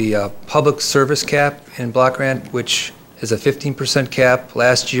under the public service cap in block grant, which is a 15% cap.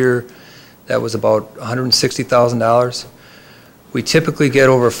 Last year, that was about $160,000. We typically get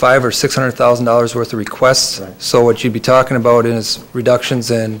over $500,000 or $600,000 worth of requests. Right. So what you'd be talking about is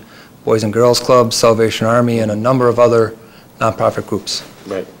reductions in Boys and Girls Clubs, Salvation Army, and a number of other nonprofit groups.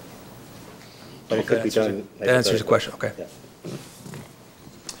 Right. But it could be done. That answers the question. Okay. Yeah.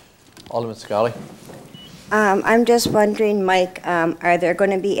 Alderman Scully. I'm just wondering, Mike, are there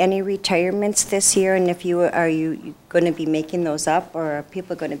going to be any retirements this year? And if are you going to be making those up, or are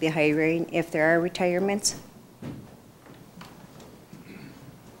people going to be hiring if there are retirements?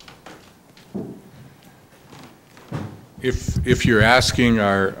 If you're asking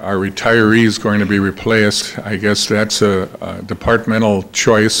are retirees going to be replaced, I guess that's a departmental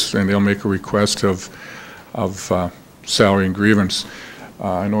choice, and they'll make a request of salary and grievance.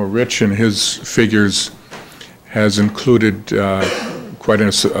 I know Rich in his figures has included quite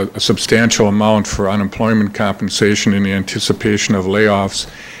a substantial amount for unemployment compensation in the anticipation of layoffs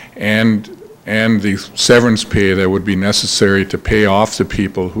and the severance pay that would be necessary to pay off the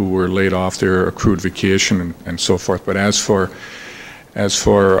people who were laid off their accrued vacation and so forth. But as for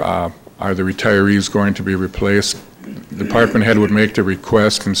are the retirees going to be replaced, the department head would make the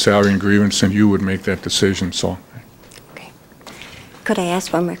request in salary and grievance, and you would make that decision. So. Okay. Could I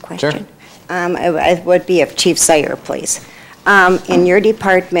ask one more question? Sure. It would be of Chief Sire, please. In your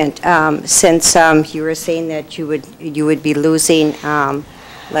department, since you were saying that you would be losing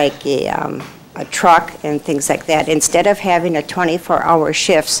like a truck and things like that, instead of having a 24-hour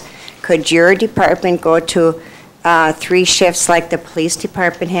shifts, could your department go to 3 shifts like the police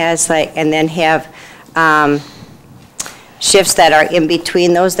department has, and then have shifts that are in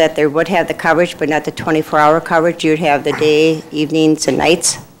between those, that they would have the coverage but not the 24-hour coverage? You'd have the day, evenings, and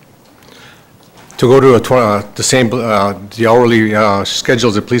nights? To go to the hourly schedule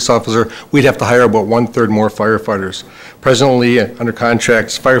as a police officer, we'd have to hire about 1/3 more firefighters. Presently, under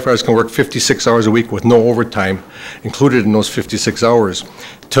contracts, firefighters can work 56 hours a week with no overtime included in those 56 hours.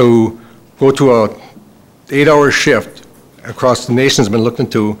 To go to a 8-hour shift across the nation's been looked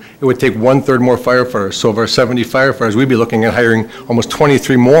into, it would take 1/3 more firefighters. So of our 70 firefighters, we'd be looking at hiring almost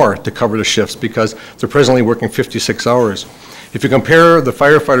 23 more to cover the shifts because they're presently working 56 hours. If you compare the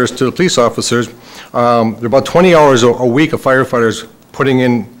firefighters to the police officers, they're about 20 hours a week of firefighters putting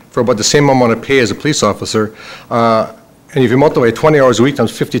in for about the same amount of pay as a police officer. And if you multiply 20 hours a week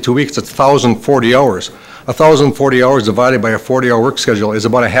times 52 weeks, that's 1,040 hours. 1,040 hours divided by a 40-hour work schedule is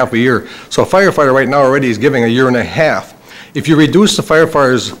about a half a year. So a firefighter right now already is giving a year and a half. If you reduce the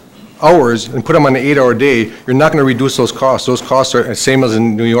firefighters' hours and put them on an 8-hour day, you're not going to reduce those costs. Those costs are the same as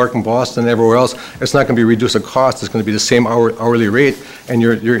in New York and Boston and everywhere else. It's not going to be reduced a cost. It's going to be the same hourly rate, and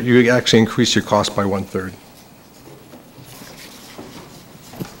you actually increase your cost by 1/3.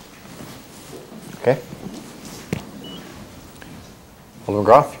 Okay. Alderman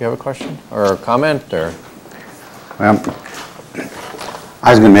Groff, you have a question or a comment? Or? Well,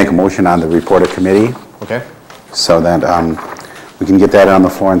 I was going to make a motion on the report of committee. Okay. So that we can get that on the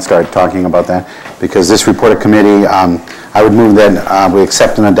floor and start talking about that. Because this report of committee, I would move that we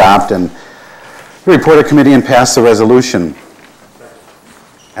accept and adopt and the report of committee and pass the resolution.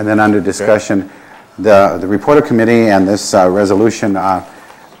 And then under discussion, the report of committee and this resolution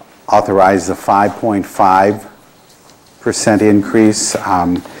authorize the 5.5% increase.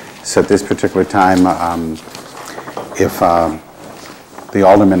 So at this particular time, if the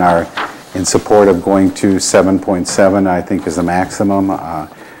aldermen are in support of going to 7.7, I think is the maximum, a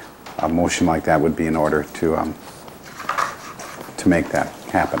motion like that would be in order to make that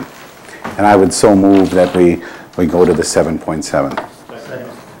happen. And I would so move that we go to the 7.7.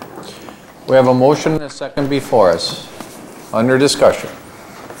 We have a motion and a second before us. Under discussion.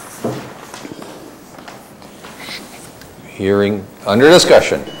 Hearing under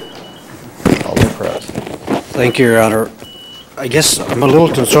discussion. Alderman Perez. Thank you, Your Honor. I guess I'm a little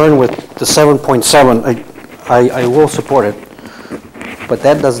concerned with the 7.7. I will support it, but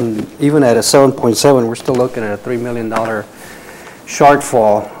that doesn't, even at a 7.7, we're still looking at a $3 million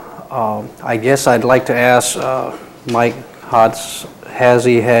shortfall. I guess I'd like to ask Mike Hotz, has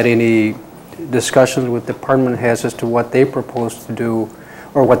he had any discussions with department heads as to what they propose to do,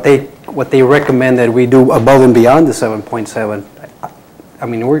 or what they recommend that we do above and beyond the 7.7? I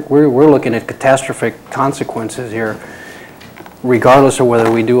mean, we're looking at catastrophic consequences here, regardless of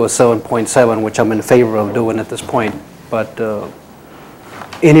whether we do a 7.7, which I'm in favor of doing at this point. But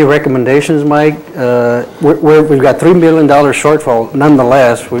any recommendations, Mike? We've got $3 million shortfall.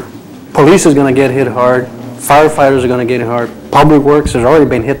 Nonetheless, police is going to get hit hard. Firefighters are going to get hit hard. Public Works has already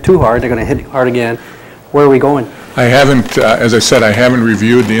been hit too hard. They're going to hit hard again. Where are we going? I haven't, as I said, I haven't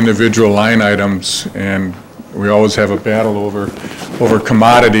reviewed the individual line items, and we always have a battle over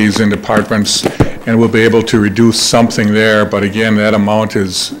commodities in departments, and we'll be able to reduce something there, but again, that amount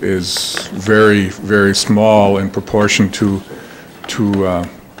is very, very small in proportion to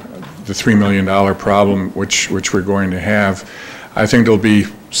the $3 million problem which we're going to have. I think there'll be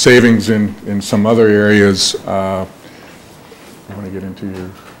savings in some other areas. I want to get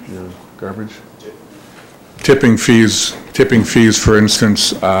into your garbage? Tipping fees, for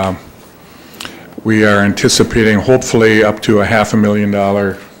instance, we are anticipating hopefully up to a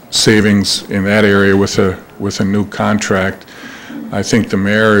 $500,000 savings in that area with a new contract. I think the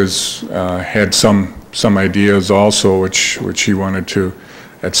mayor has had some ideas also, which he wanted to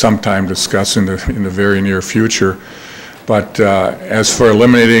at some time discuss in the very near future. But as for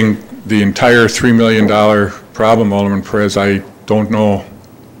eliminating the entire $3 million problem, Alderman Perez, I don't know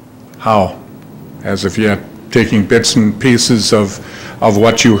how as of yet. Taking bits and pieces of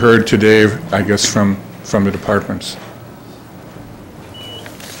what you heard today, I guess, from the departments.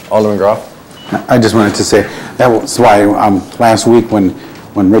 Alderman Groff? I just wanted to say, that was why last week when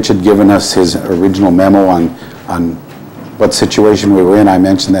Rich had given us his original memo on what situation we were in, I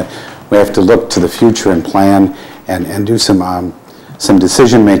mentioned that we have to look to the future and plan and do some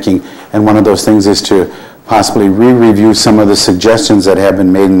decision making, and one of those things is to possibly re-review some of the suggestions that have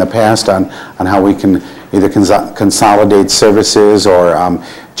been made in the past on how we can either consolidate services or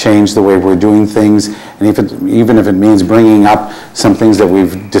change the way we're doing things, and even if it means bringing up some things that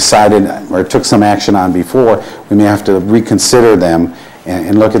we've decided or took some action on before, we may have to reconsider them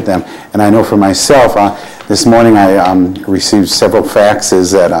and look at them. And I know for myself, this morning I received several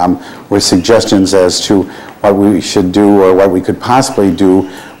faxes that were suggestions as to what we should do or what we could possibly do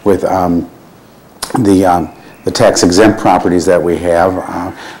with the tax-exempt properties that we have.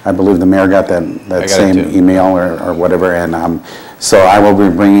 I believe the mayor got that same email or whatever, and so I will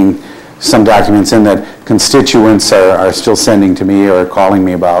be bringing some documents in that constituents are still sending to me or calling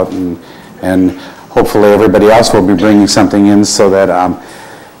me about, and hopefully everybody else will be bringing something in so that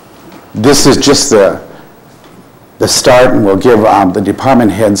this is just the start, and we'll give the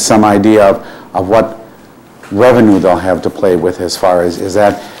department heads some idea of what revenue they'll have to play with as far as is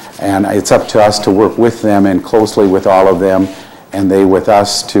that. And it's up to us to work with them and closely with all of them, and they with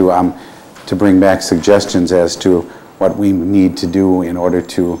us to bring back suggestions as to what we need to do in order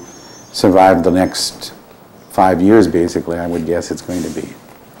to survive the next 5 years, basically, I would guess it's going to be.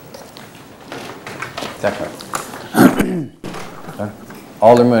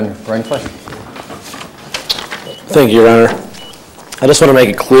 Alderman Reinfeld. Thank you, Your Honor. I just want to make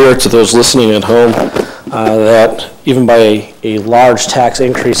it clear to those listening at home that even by a large tax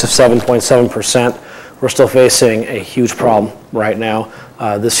increase of 7.7%, we're still facing a huge problem right now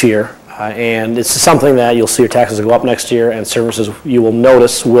this year. And it's something that you'll see your taxes go up next year, and services you will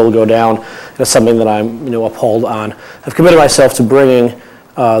notice will go down. And it's something that I'm uphold on. I've committed myself to bringing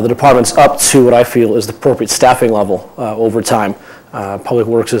the departments up to what I feel is the appropriate staffing level over time. Public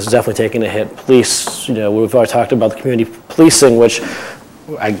Works is definitely taking a hit. Police, we've already talked about the community policing, which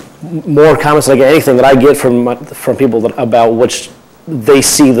more comments than I get anything that I get from people about which they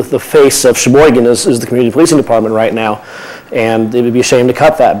see the face of Sheboygan is the community policing department right now, and it would be a shame to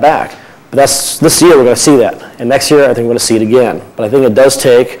cut that back. But this year we're going to see that, and next year I think we're going to see it again. But I think it does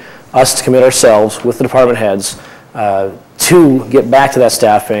take us to commit ourselves with the department heads to get back to that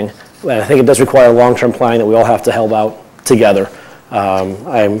staffing. And I think it does require a long-term planning that we all have to help out together.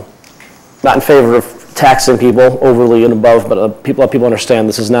 I'm not in favor of taxing people overly and above, but let people understand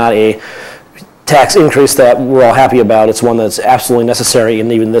this is not a tax increase that we're all happy about. It's one that's absolutely necessary,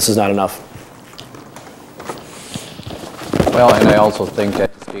 and even this is not enough. Well, and I also think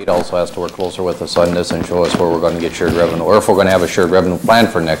that the state also has to work closer with us on this and show us where we're going to get shared revenue, or if we're going to have a shared revenue plan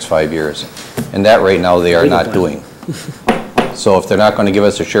for the next 5 years. And that right now they are not doing. So if they're not going to give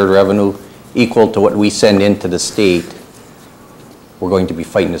us a shared revenue equal to what we send into the state, we're going to be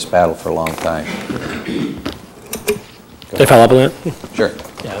fighting this battle for a long time. Can I follow up on that? Sure.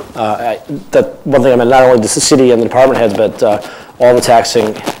 Yeah. That one thing, I mean, not only the city and the department heads, but all the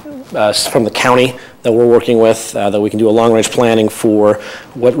taxing from the county that we're working with, that we can do a long-range planning for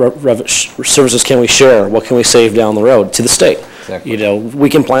what services can we share, what can we save down the road to the state. Exactly. You know, we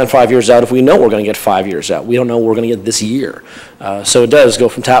can plan 5 years out if we know we're going to get 5 years out. We don't know what we're going to get this year. So it does go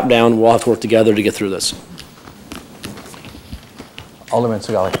from top down. We'll have to work together to get through this. Alderman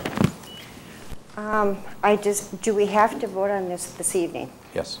Segali. Do we have to vote on this evening?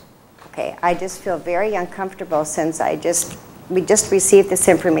 Yes. Okay, I just feel very uncomfortable since we just received this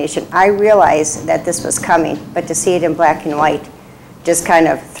information. I realized that this was coming, but to see it in black and white just kind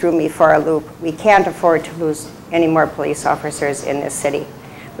of threw me for a loop. We can't afford to lose any more police officers in this city.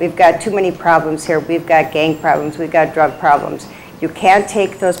 We've got too many problems here. We've got gang problems. We've got drug problems. You can't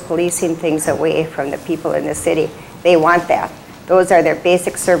take those policing things away from the people in the city. They want that. Those are their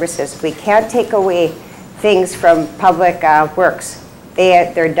basic services. We can't take away things from public works.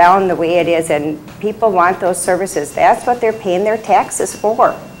 They're down the way it is, and people want those services. That's what they're paying their taxes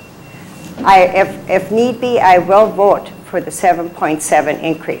for. If need be, I will vote for the 7.7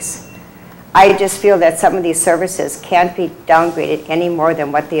 increase. I just feel that some of these services can't be downgraded any more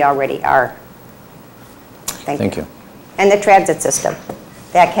than what they already are. Thank you. And the transit system,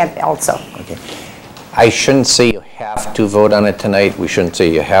 that can't be also. Okay. I shouldn't say you have to vote on it tonight. We shouldn't say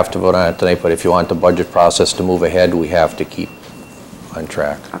you have to vote on it tonight, but if you want the budget process to move ahead, we have to keep on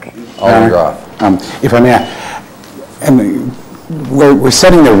track. Okay. Alderman Groff. If I may, and we're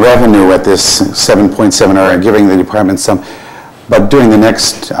setting the revenue at this 7.7 or giving the department some, but during the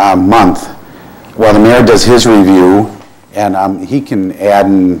next month, while the mayor does his review, and he can add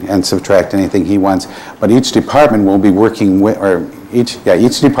and subtract anything he wants, but each department will be working with, or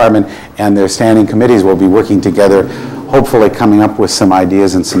each department and their standing committees will be working together, hopefully coming up with some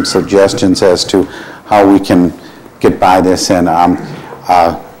ideas and some suggestions as to how we can get by this and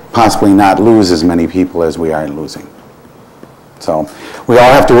possibly not lose as many people as we are losing. So we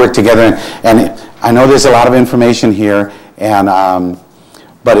all have to work together, and I know there's a lot of information here, and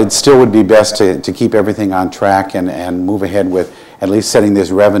but it still would be best to keep everything on track and move ahead with at least setting this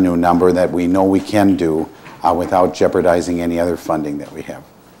revenue number that we know we can do without jeopardizing any other funding that we have.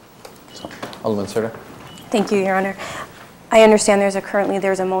 So. Alderman Serta. Thank you, Your Honor. I understand currently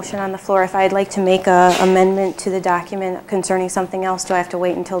there's a motion on the floor. If I'd like to make an amendment to the document concerning something else, do I have to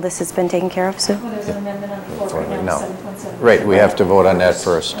wait until this has been taken care of, Sue? Well, there's an amendment on the floor right now, No. 7.7. Right, we have to vote on that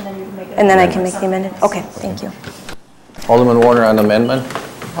first. And then I can make the amendment? Okay, thank you. Alderman Warner on amendment.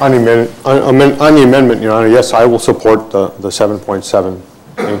 On the amendment, Your Honor, yes, I will support the 7.7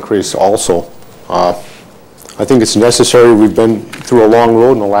 increase also. I think it's necessary. We've been through a long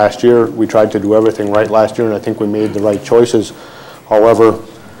road in the last year. We tried to do everything right last year, and I think we made the right choices. However,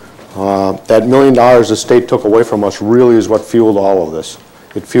 that $1 million the state took away from us really is what fueled all of this.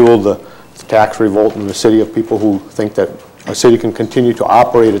 It fueled the tax revolt in the city of people who think that a city can continue to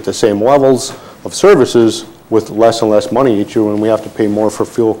operate at the same levels of services with less and less money each year when we have to pay more for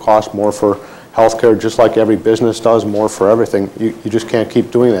fuel costs, more for health care, just like every business does, more for everything. You just can't keep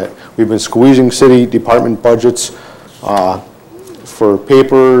doing that. We've been squeezing city department budgets for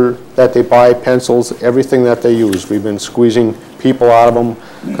paper that they buy, pencils, everything that they use. We've been squeezing people out of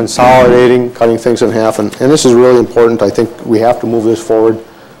them, consolidating, cutting things in half, and this is really important. I think we have to move this forward.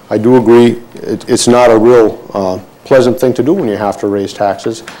 I do agree it's not a real pleasant thing to do when you have to raise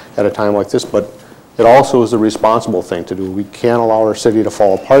taxes at a time like this, but it also is the responsible thing to do. We can't allow our city to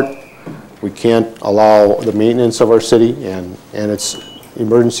fall apart. We can't allow the maintenance of our city and its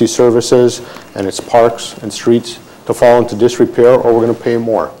emergency services and its parks and streets to fall into disrepair, or we're going to pay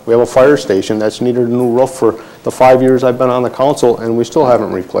more. We have a fire station that's needed a new roof for the 5 years I've been on the council, and we still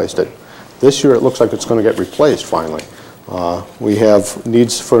haven't replaced it. This year it looks like it's going to get replaced finally. We have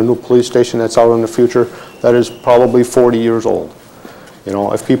needs for a new police station that's out in the future that is probably 40 years old. You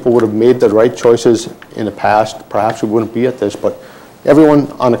know, if people would have made the right choices in the past, perhaps we wouldn't be at this, but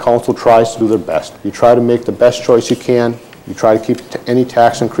everyone on the council tries to do their best. You try to make the best choice you can. You try to keep any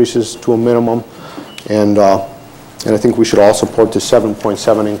tax increases to a minimum, and I think we should all support the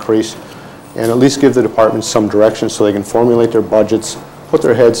 7.7 increase and at least give the departments some direction so they can formulate their budgets, put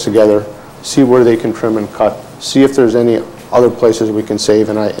their heads together, see where they can trim and cut, see if there's any other places we can save,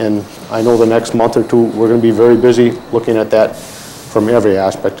 and I know the next month or two we're going to be very busy looking at that from every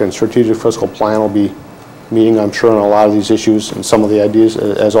aspect, and strategic fiscal plan will be meeting, I'm sure, on a lot of these issues, and some of the ideas,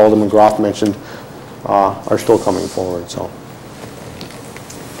 as Alderman Groff mentioned, are still coming forward. So,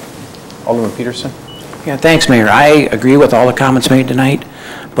 Alderman Peterson. Yeah, thanks, Mayor. I agree with all the comments made tonight,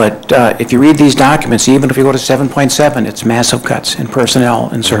 but if you read these documents, even if you go to 7.7, it's massive cuts in personnel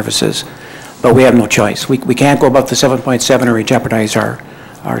and services, but we have no choice. We can't go above the 7.7 or we jeopardize our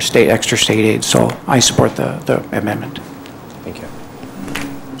extra state aid, so I support the amendment. Thank you.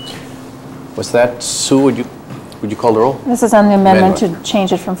 Was that, Sue, would you call the roll? This is on the amendment to Amendment.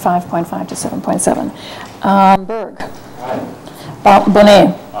 change it from 5.5 to 7.7. Berg. Aye.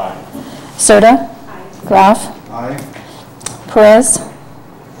 Bonet. Aye. Serta. Aye. Graf. Aye. Perez.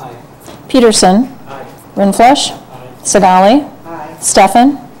 Aye. Peterson. Aye. Rindfleisch. Aye. Sagali. Aye.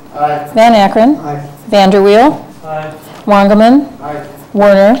 Stefan. Aye. Van Akkeren. Aye. Vanderweel. Aye. Wangerman. Aye.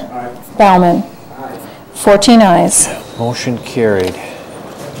 Werner. Aye. Bauman. Aye. 14 ayes. Motion carried.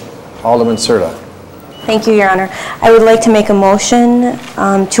 Alderman Serta. Thank you, Your Honor. I would like to make a motion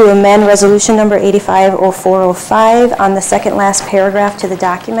to amend Resolution Number 850405 on the second last paragraph to the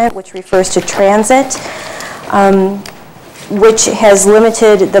document, which refers to transit, which has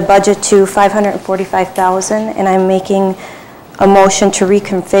limited the budget to $545,000, and I'm making a motion to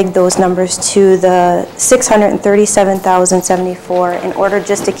reconfig those numbers to the $637,074 in order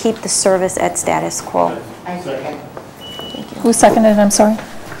just to keep the service at status quo. Who seconded it? I'm sorry.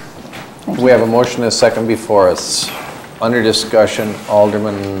 We have a motion and a second before us. Under discussion,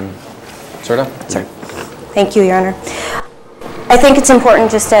 Alderman Serta? Sir. Thank you, Your Honor. I think it's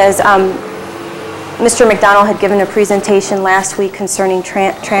important, just as Mr. McDonald had given a presentation last week concerning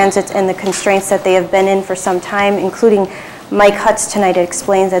transit and the constraints that they have been in for some time, including Mike Hutz tonight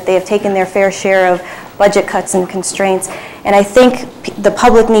explains that they have taken their fair share of budget cuts and constraints. And I think the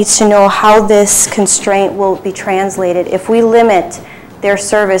public needs to know how this constraint will be translated. If we limit their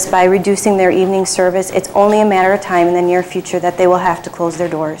service by reducing their evening service, it's only a matter of time in the near future that they will have to close their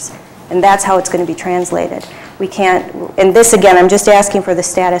doors. And that's how it's going to be translated. We can't, and this again, I'm just asking for the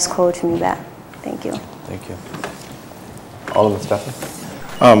status quo to move that. Thank you. Thank you. Alderman Stefan?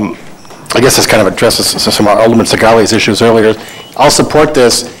 I guess this kind of addresses some of Alderman Segali's issues earlier. I'll support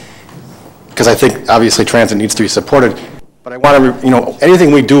this because I think obviously transit needs to be supported. But I want to,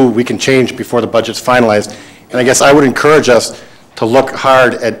 anything we do, we can change before the budget's finalized. And I guess I would encourage us to look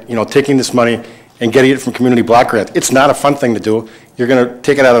hard at, taking this money and getting it from community block grant. It's not a fun thing to do. You're going to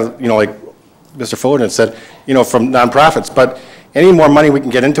take it out of, like Mr. Fullerton said, from nonprofits. But any more money we can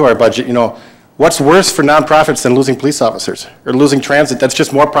get into our budget, what's worse for nonprofits than losing police officers or losing transit? That's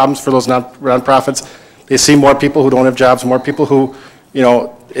just more problems for those nonprofits. They see more people who don't have jobs, more people who,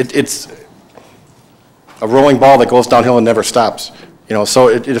 it's a rolling ball that goes downhill and never stops. So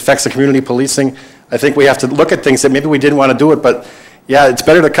it affects the community policing. I think we have to look at things that maybe we didn't want to do it, but yeah, it's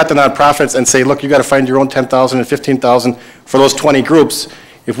better to cut the nonprofits and say, look, you got to find your own 10,000 and 15,000 for those 20 groups.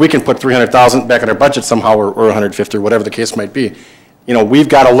 If we can put 300,000 back in our budget somehow, or 150, or whatever the case might be, we've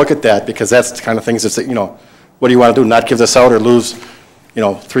got to look at that, because that's the kind of things that, what do you want to do? Not give this out or lose,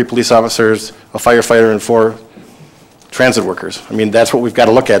 3 police officers, a firefighter, and 4 transit workers. I mean, that's what we've got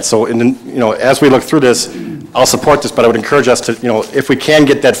to look at. So, as we look through this, I'll support this, but I would encourage us to, if we can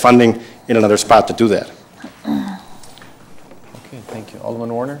get that funding in another spot, to do that. Okay, thank you.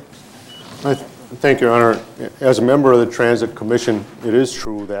 Alderman Warner? Thank you, Your Honor. As a member of the Transit Commission, it is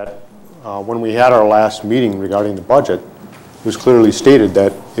true that when we had our last meeting regarding the budget, it was clearly stated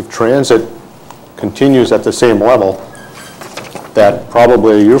that if transit continues at the same level, that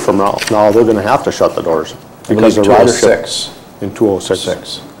probably a year from now they're going to have to shut the doors because of ridership in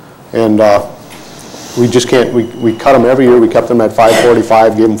 206. And we just can't, we cut them every year. We kept them at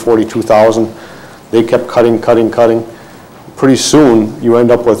 545, gave them 42,000. They kept cutting. Pretty soon you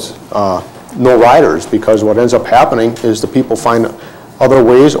end up with no riders, because what ends up happening is the people find other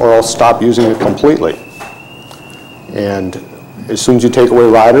ways or else stop using it completely. And as soon as you take away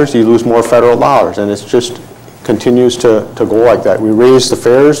riders, you lose more federal dollars, and it's just continues to go like that. We raised the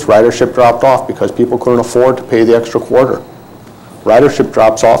fares, ridership dropped off because people couldn't afford to pay the extra quarter. Ridership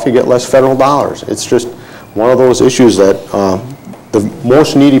drops off, you get less federal dollars. It's just one of those issues that the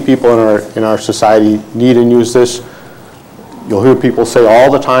most needy people in our society need and use this. You'll hear people say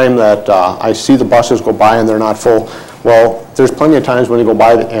all the time that I see the buses go by and they're not full. Well, there's plenty of times when they go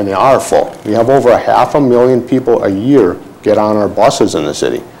by and they are full. We have over 500,000 people a year get on our buses in the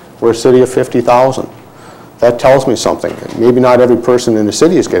city. We're a city of 50,000. That tells me something. Maybe not every person in the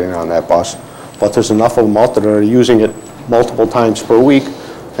city is getting on that bus, but there's enough of them out there that are using it multiple times per week,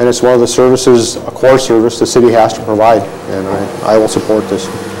 and it's one of the services, a core service the city has to provide, and I will support this.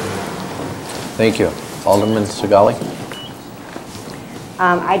 Thank you. Alderman Segali?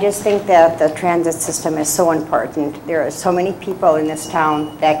 I just think that the transit system is so important. There are so many people in this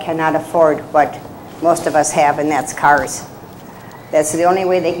town that cannot afford what most of us have, and that's cars. That's the only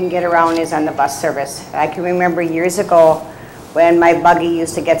way they can get around is on the bus service. I can remember years ago when my buggy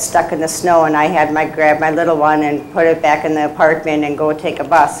used to get stuck in the snow and I had grab my little one and put it back in the apartment and go take a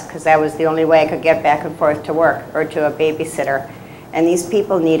bus, because that was the only way I could get back and forth to work or to a babysitter. And these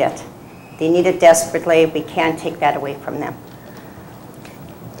people need it. They need it desperately. We can't take that away from them.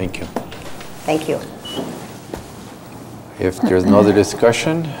 Thank you. Thank you. If there's no other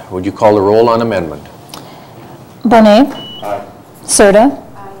discussion, would you call the roll on amendment? Bonet. Serta.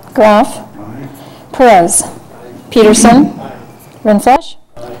 Graf. Perez. Peterson. Rindfleisch.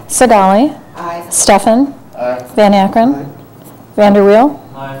 Segali. Steffen. Van Akkeren. Vanderweel.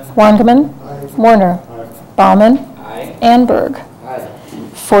 Wangeman. Warner. Bauman. And Berg.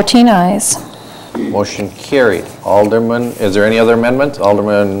 14 ayes. Motion carried. Alderman, is there any other amendment?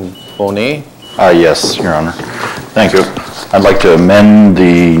 Alderman Bonet? Yes, Your Honor. Thank you. I'd like to amend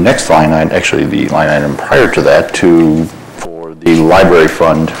the next line item, actually the line item prior to that, for the library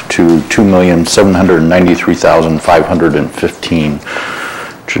fund to $2,793,515,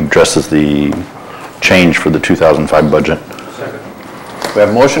 which addresses the change for the 2005 budget. We have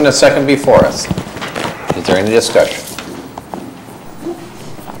a motion and a second before us. Is there any discussion?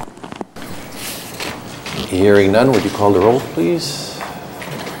 Hearing none, would you call the roll, please?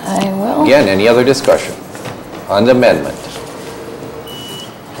 I will. Again, any other discussion on the amendment?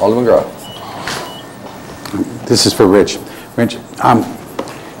 Alderman Graf. This is for Rich. Rich,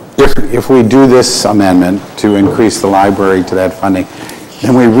 if we do this amendment to increase the library to that funding,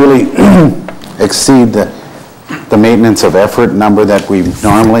 then we really exceed the maintenance of effort number that we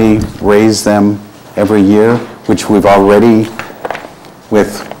normally raise them every year, which we've already,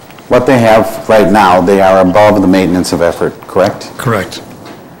 with what they have right now, they are above the maintenance of effort, correct? Correct.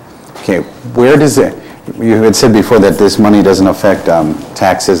 Okay, where does it, you had said before that this money doesn't affect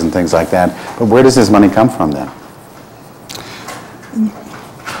taxes and things like that, but where does this money come from then?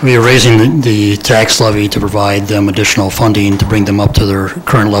 We are raising the tax levy to provide them additional funding to bring them up to their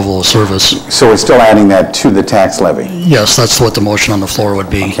current level of service. So we're still adding that to the tax levy? Yes, that's what the motion on the floor would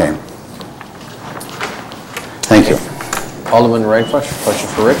be. Okay. Thank you. Alderman Rindfleisch, question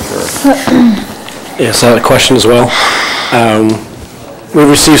for Rick? Or? Yes, I had a question as well. We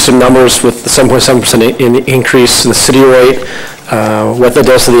received some numbers with the 7.7% increase in the city rate, what that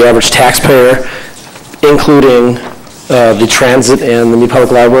does to the average taxpayer, including the transit and the new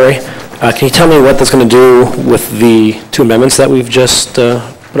public library. Can you tell me what that's going to do with the two amendments that we've just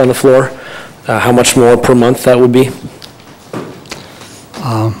put on the floor? How much more per month that would be?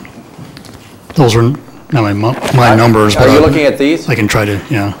 Those are not my numbers. Are you looking at these? I can try to,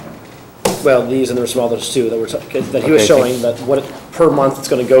 yeah. Well, these and there's some others too that he was showing that what per month it's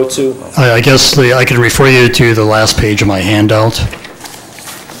going to go to. I guess I can refer you to the last page of my handout.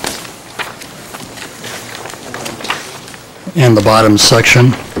 And the bottom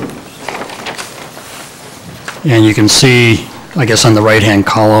section. And you can see, I guess on the right-hand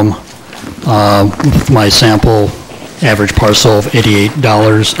column, my sample average parcel of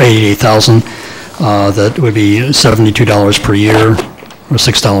 $88,000. That would be $72 per year or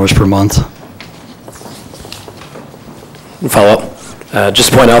 $6 per month. Follow up.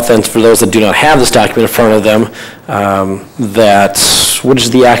 Just point out then for those that do not have this document in front of them, that what is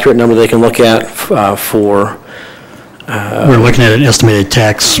the accurate number they can look at for? We're looking at an estimated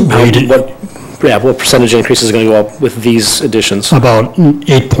tax rate. What percentage increase is going to go up with these additions? About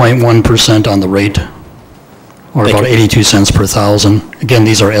 8.1% on the rate, or about 82 cents per thousand. Again,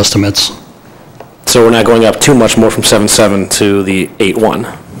 these are estimates. So we're not going up too much more from 7.7 to the 8.1.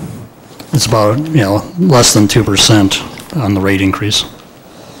 It's about, less than 2% on the rate increase.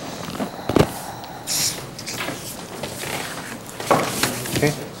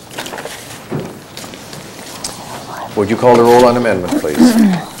 Okay. Would you call the roll on amendment, please?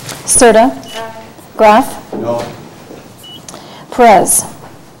 Serta. Graf. No. Perez.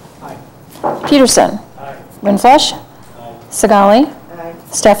 Peterson. Rindfleisch. Segali.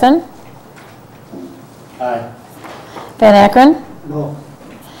 Steffen. Van Akkeren. No.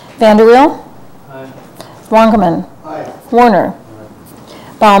 Vanderweel. Wangeman. Warner.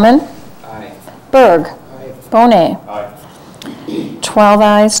 Bauman. Berg. Bonet. 12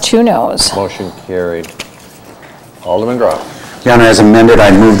 ayes, 2 noes. Motion carried. Alderman Graf. Your Honor, as amended, I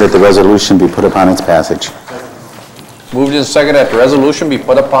move that the resolution be put upon its passage. Moved and seconded that the resolution be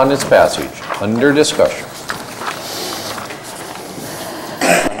put upon its passage. Under discussion.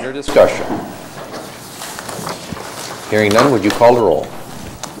 Under discussion. Hearing none, would you call the roll?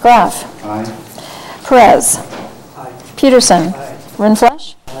 Graf. Aye. Perez. Peterson.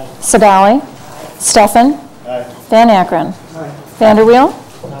 Rindfleisch. Segali. Steffen. Van Akkeren. Vanderweel.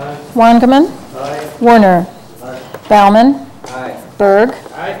 Wangeman. Warner. Bauman. Berg.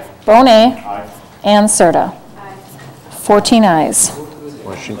 Bonet. And Serta. 14 ayes.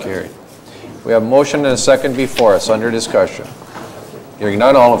 Motion carried. We have a motion and a second before us under discussion. Hearing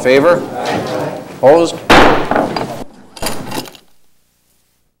none, all in favor? Opposed?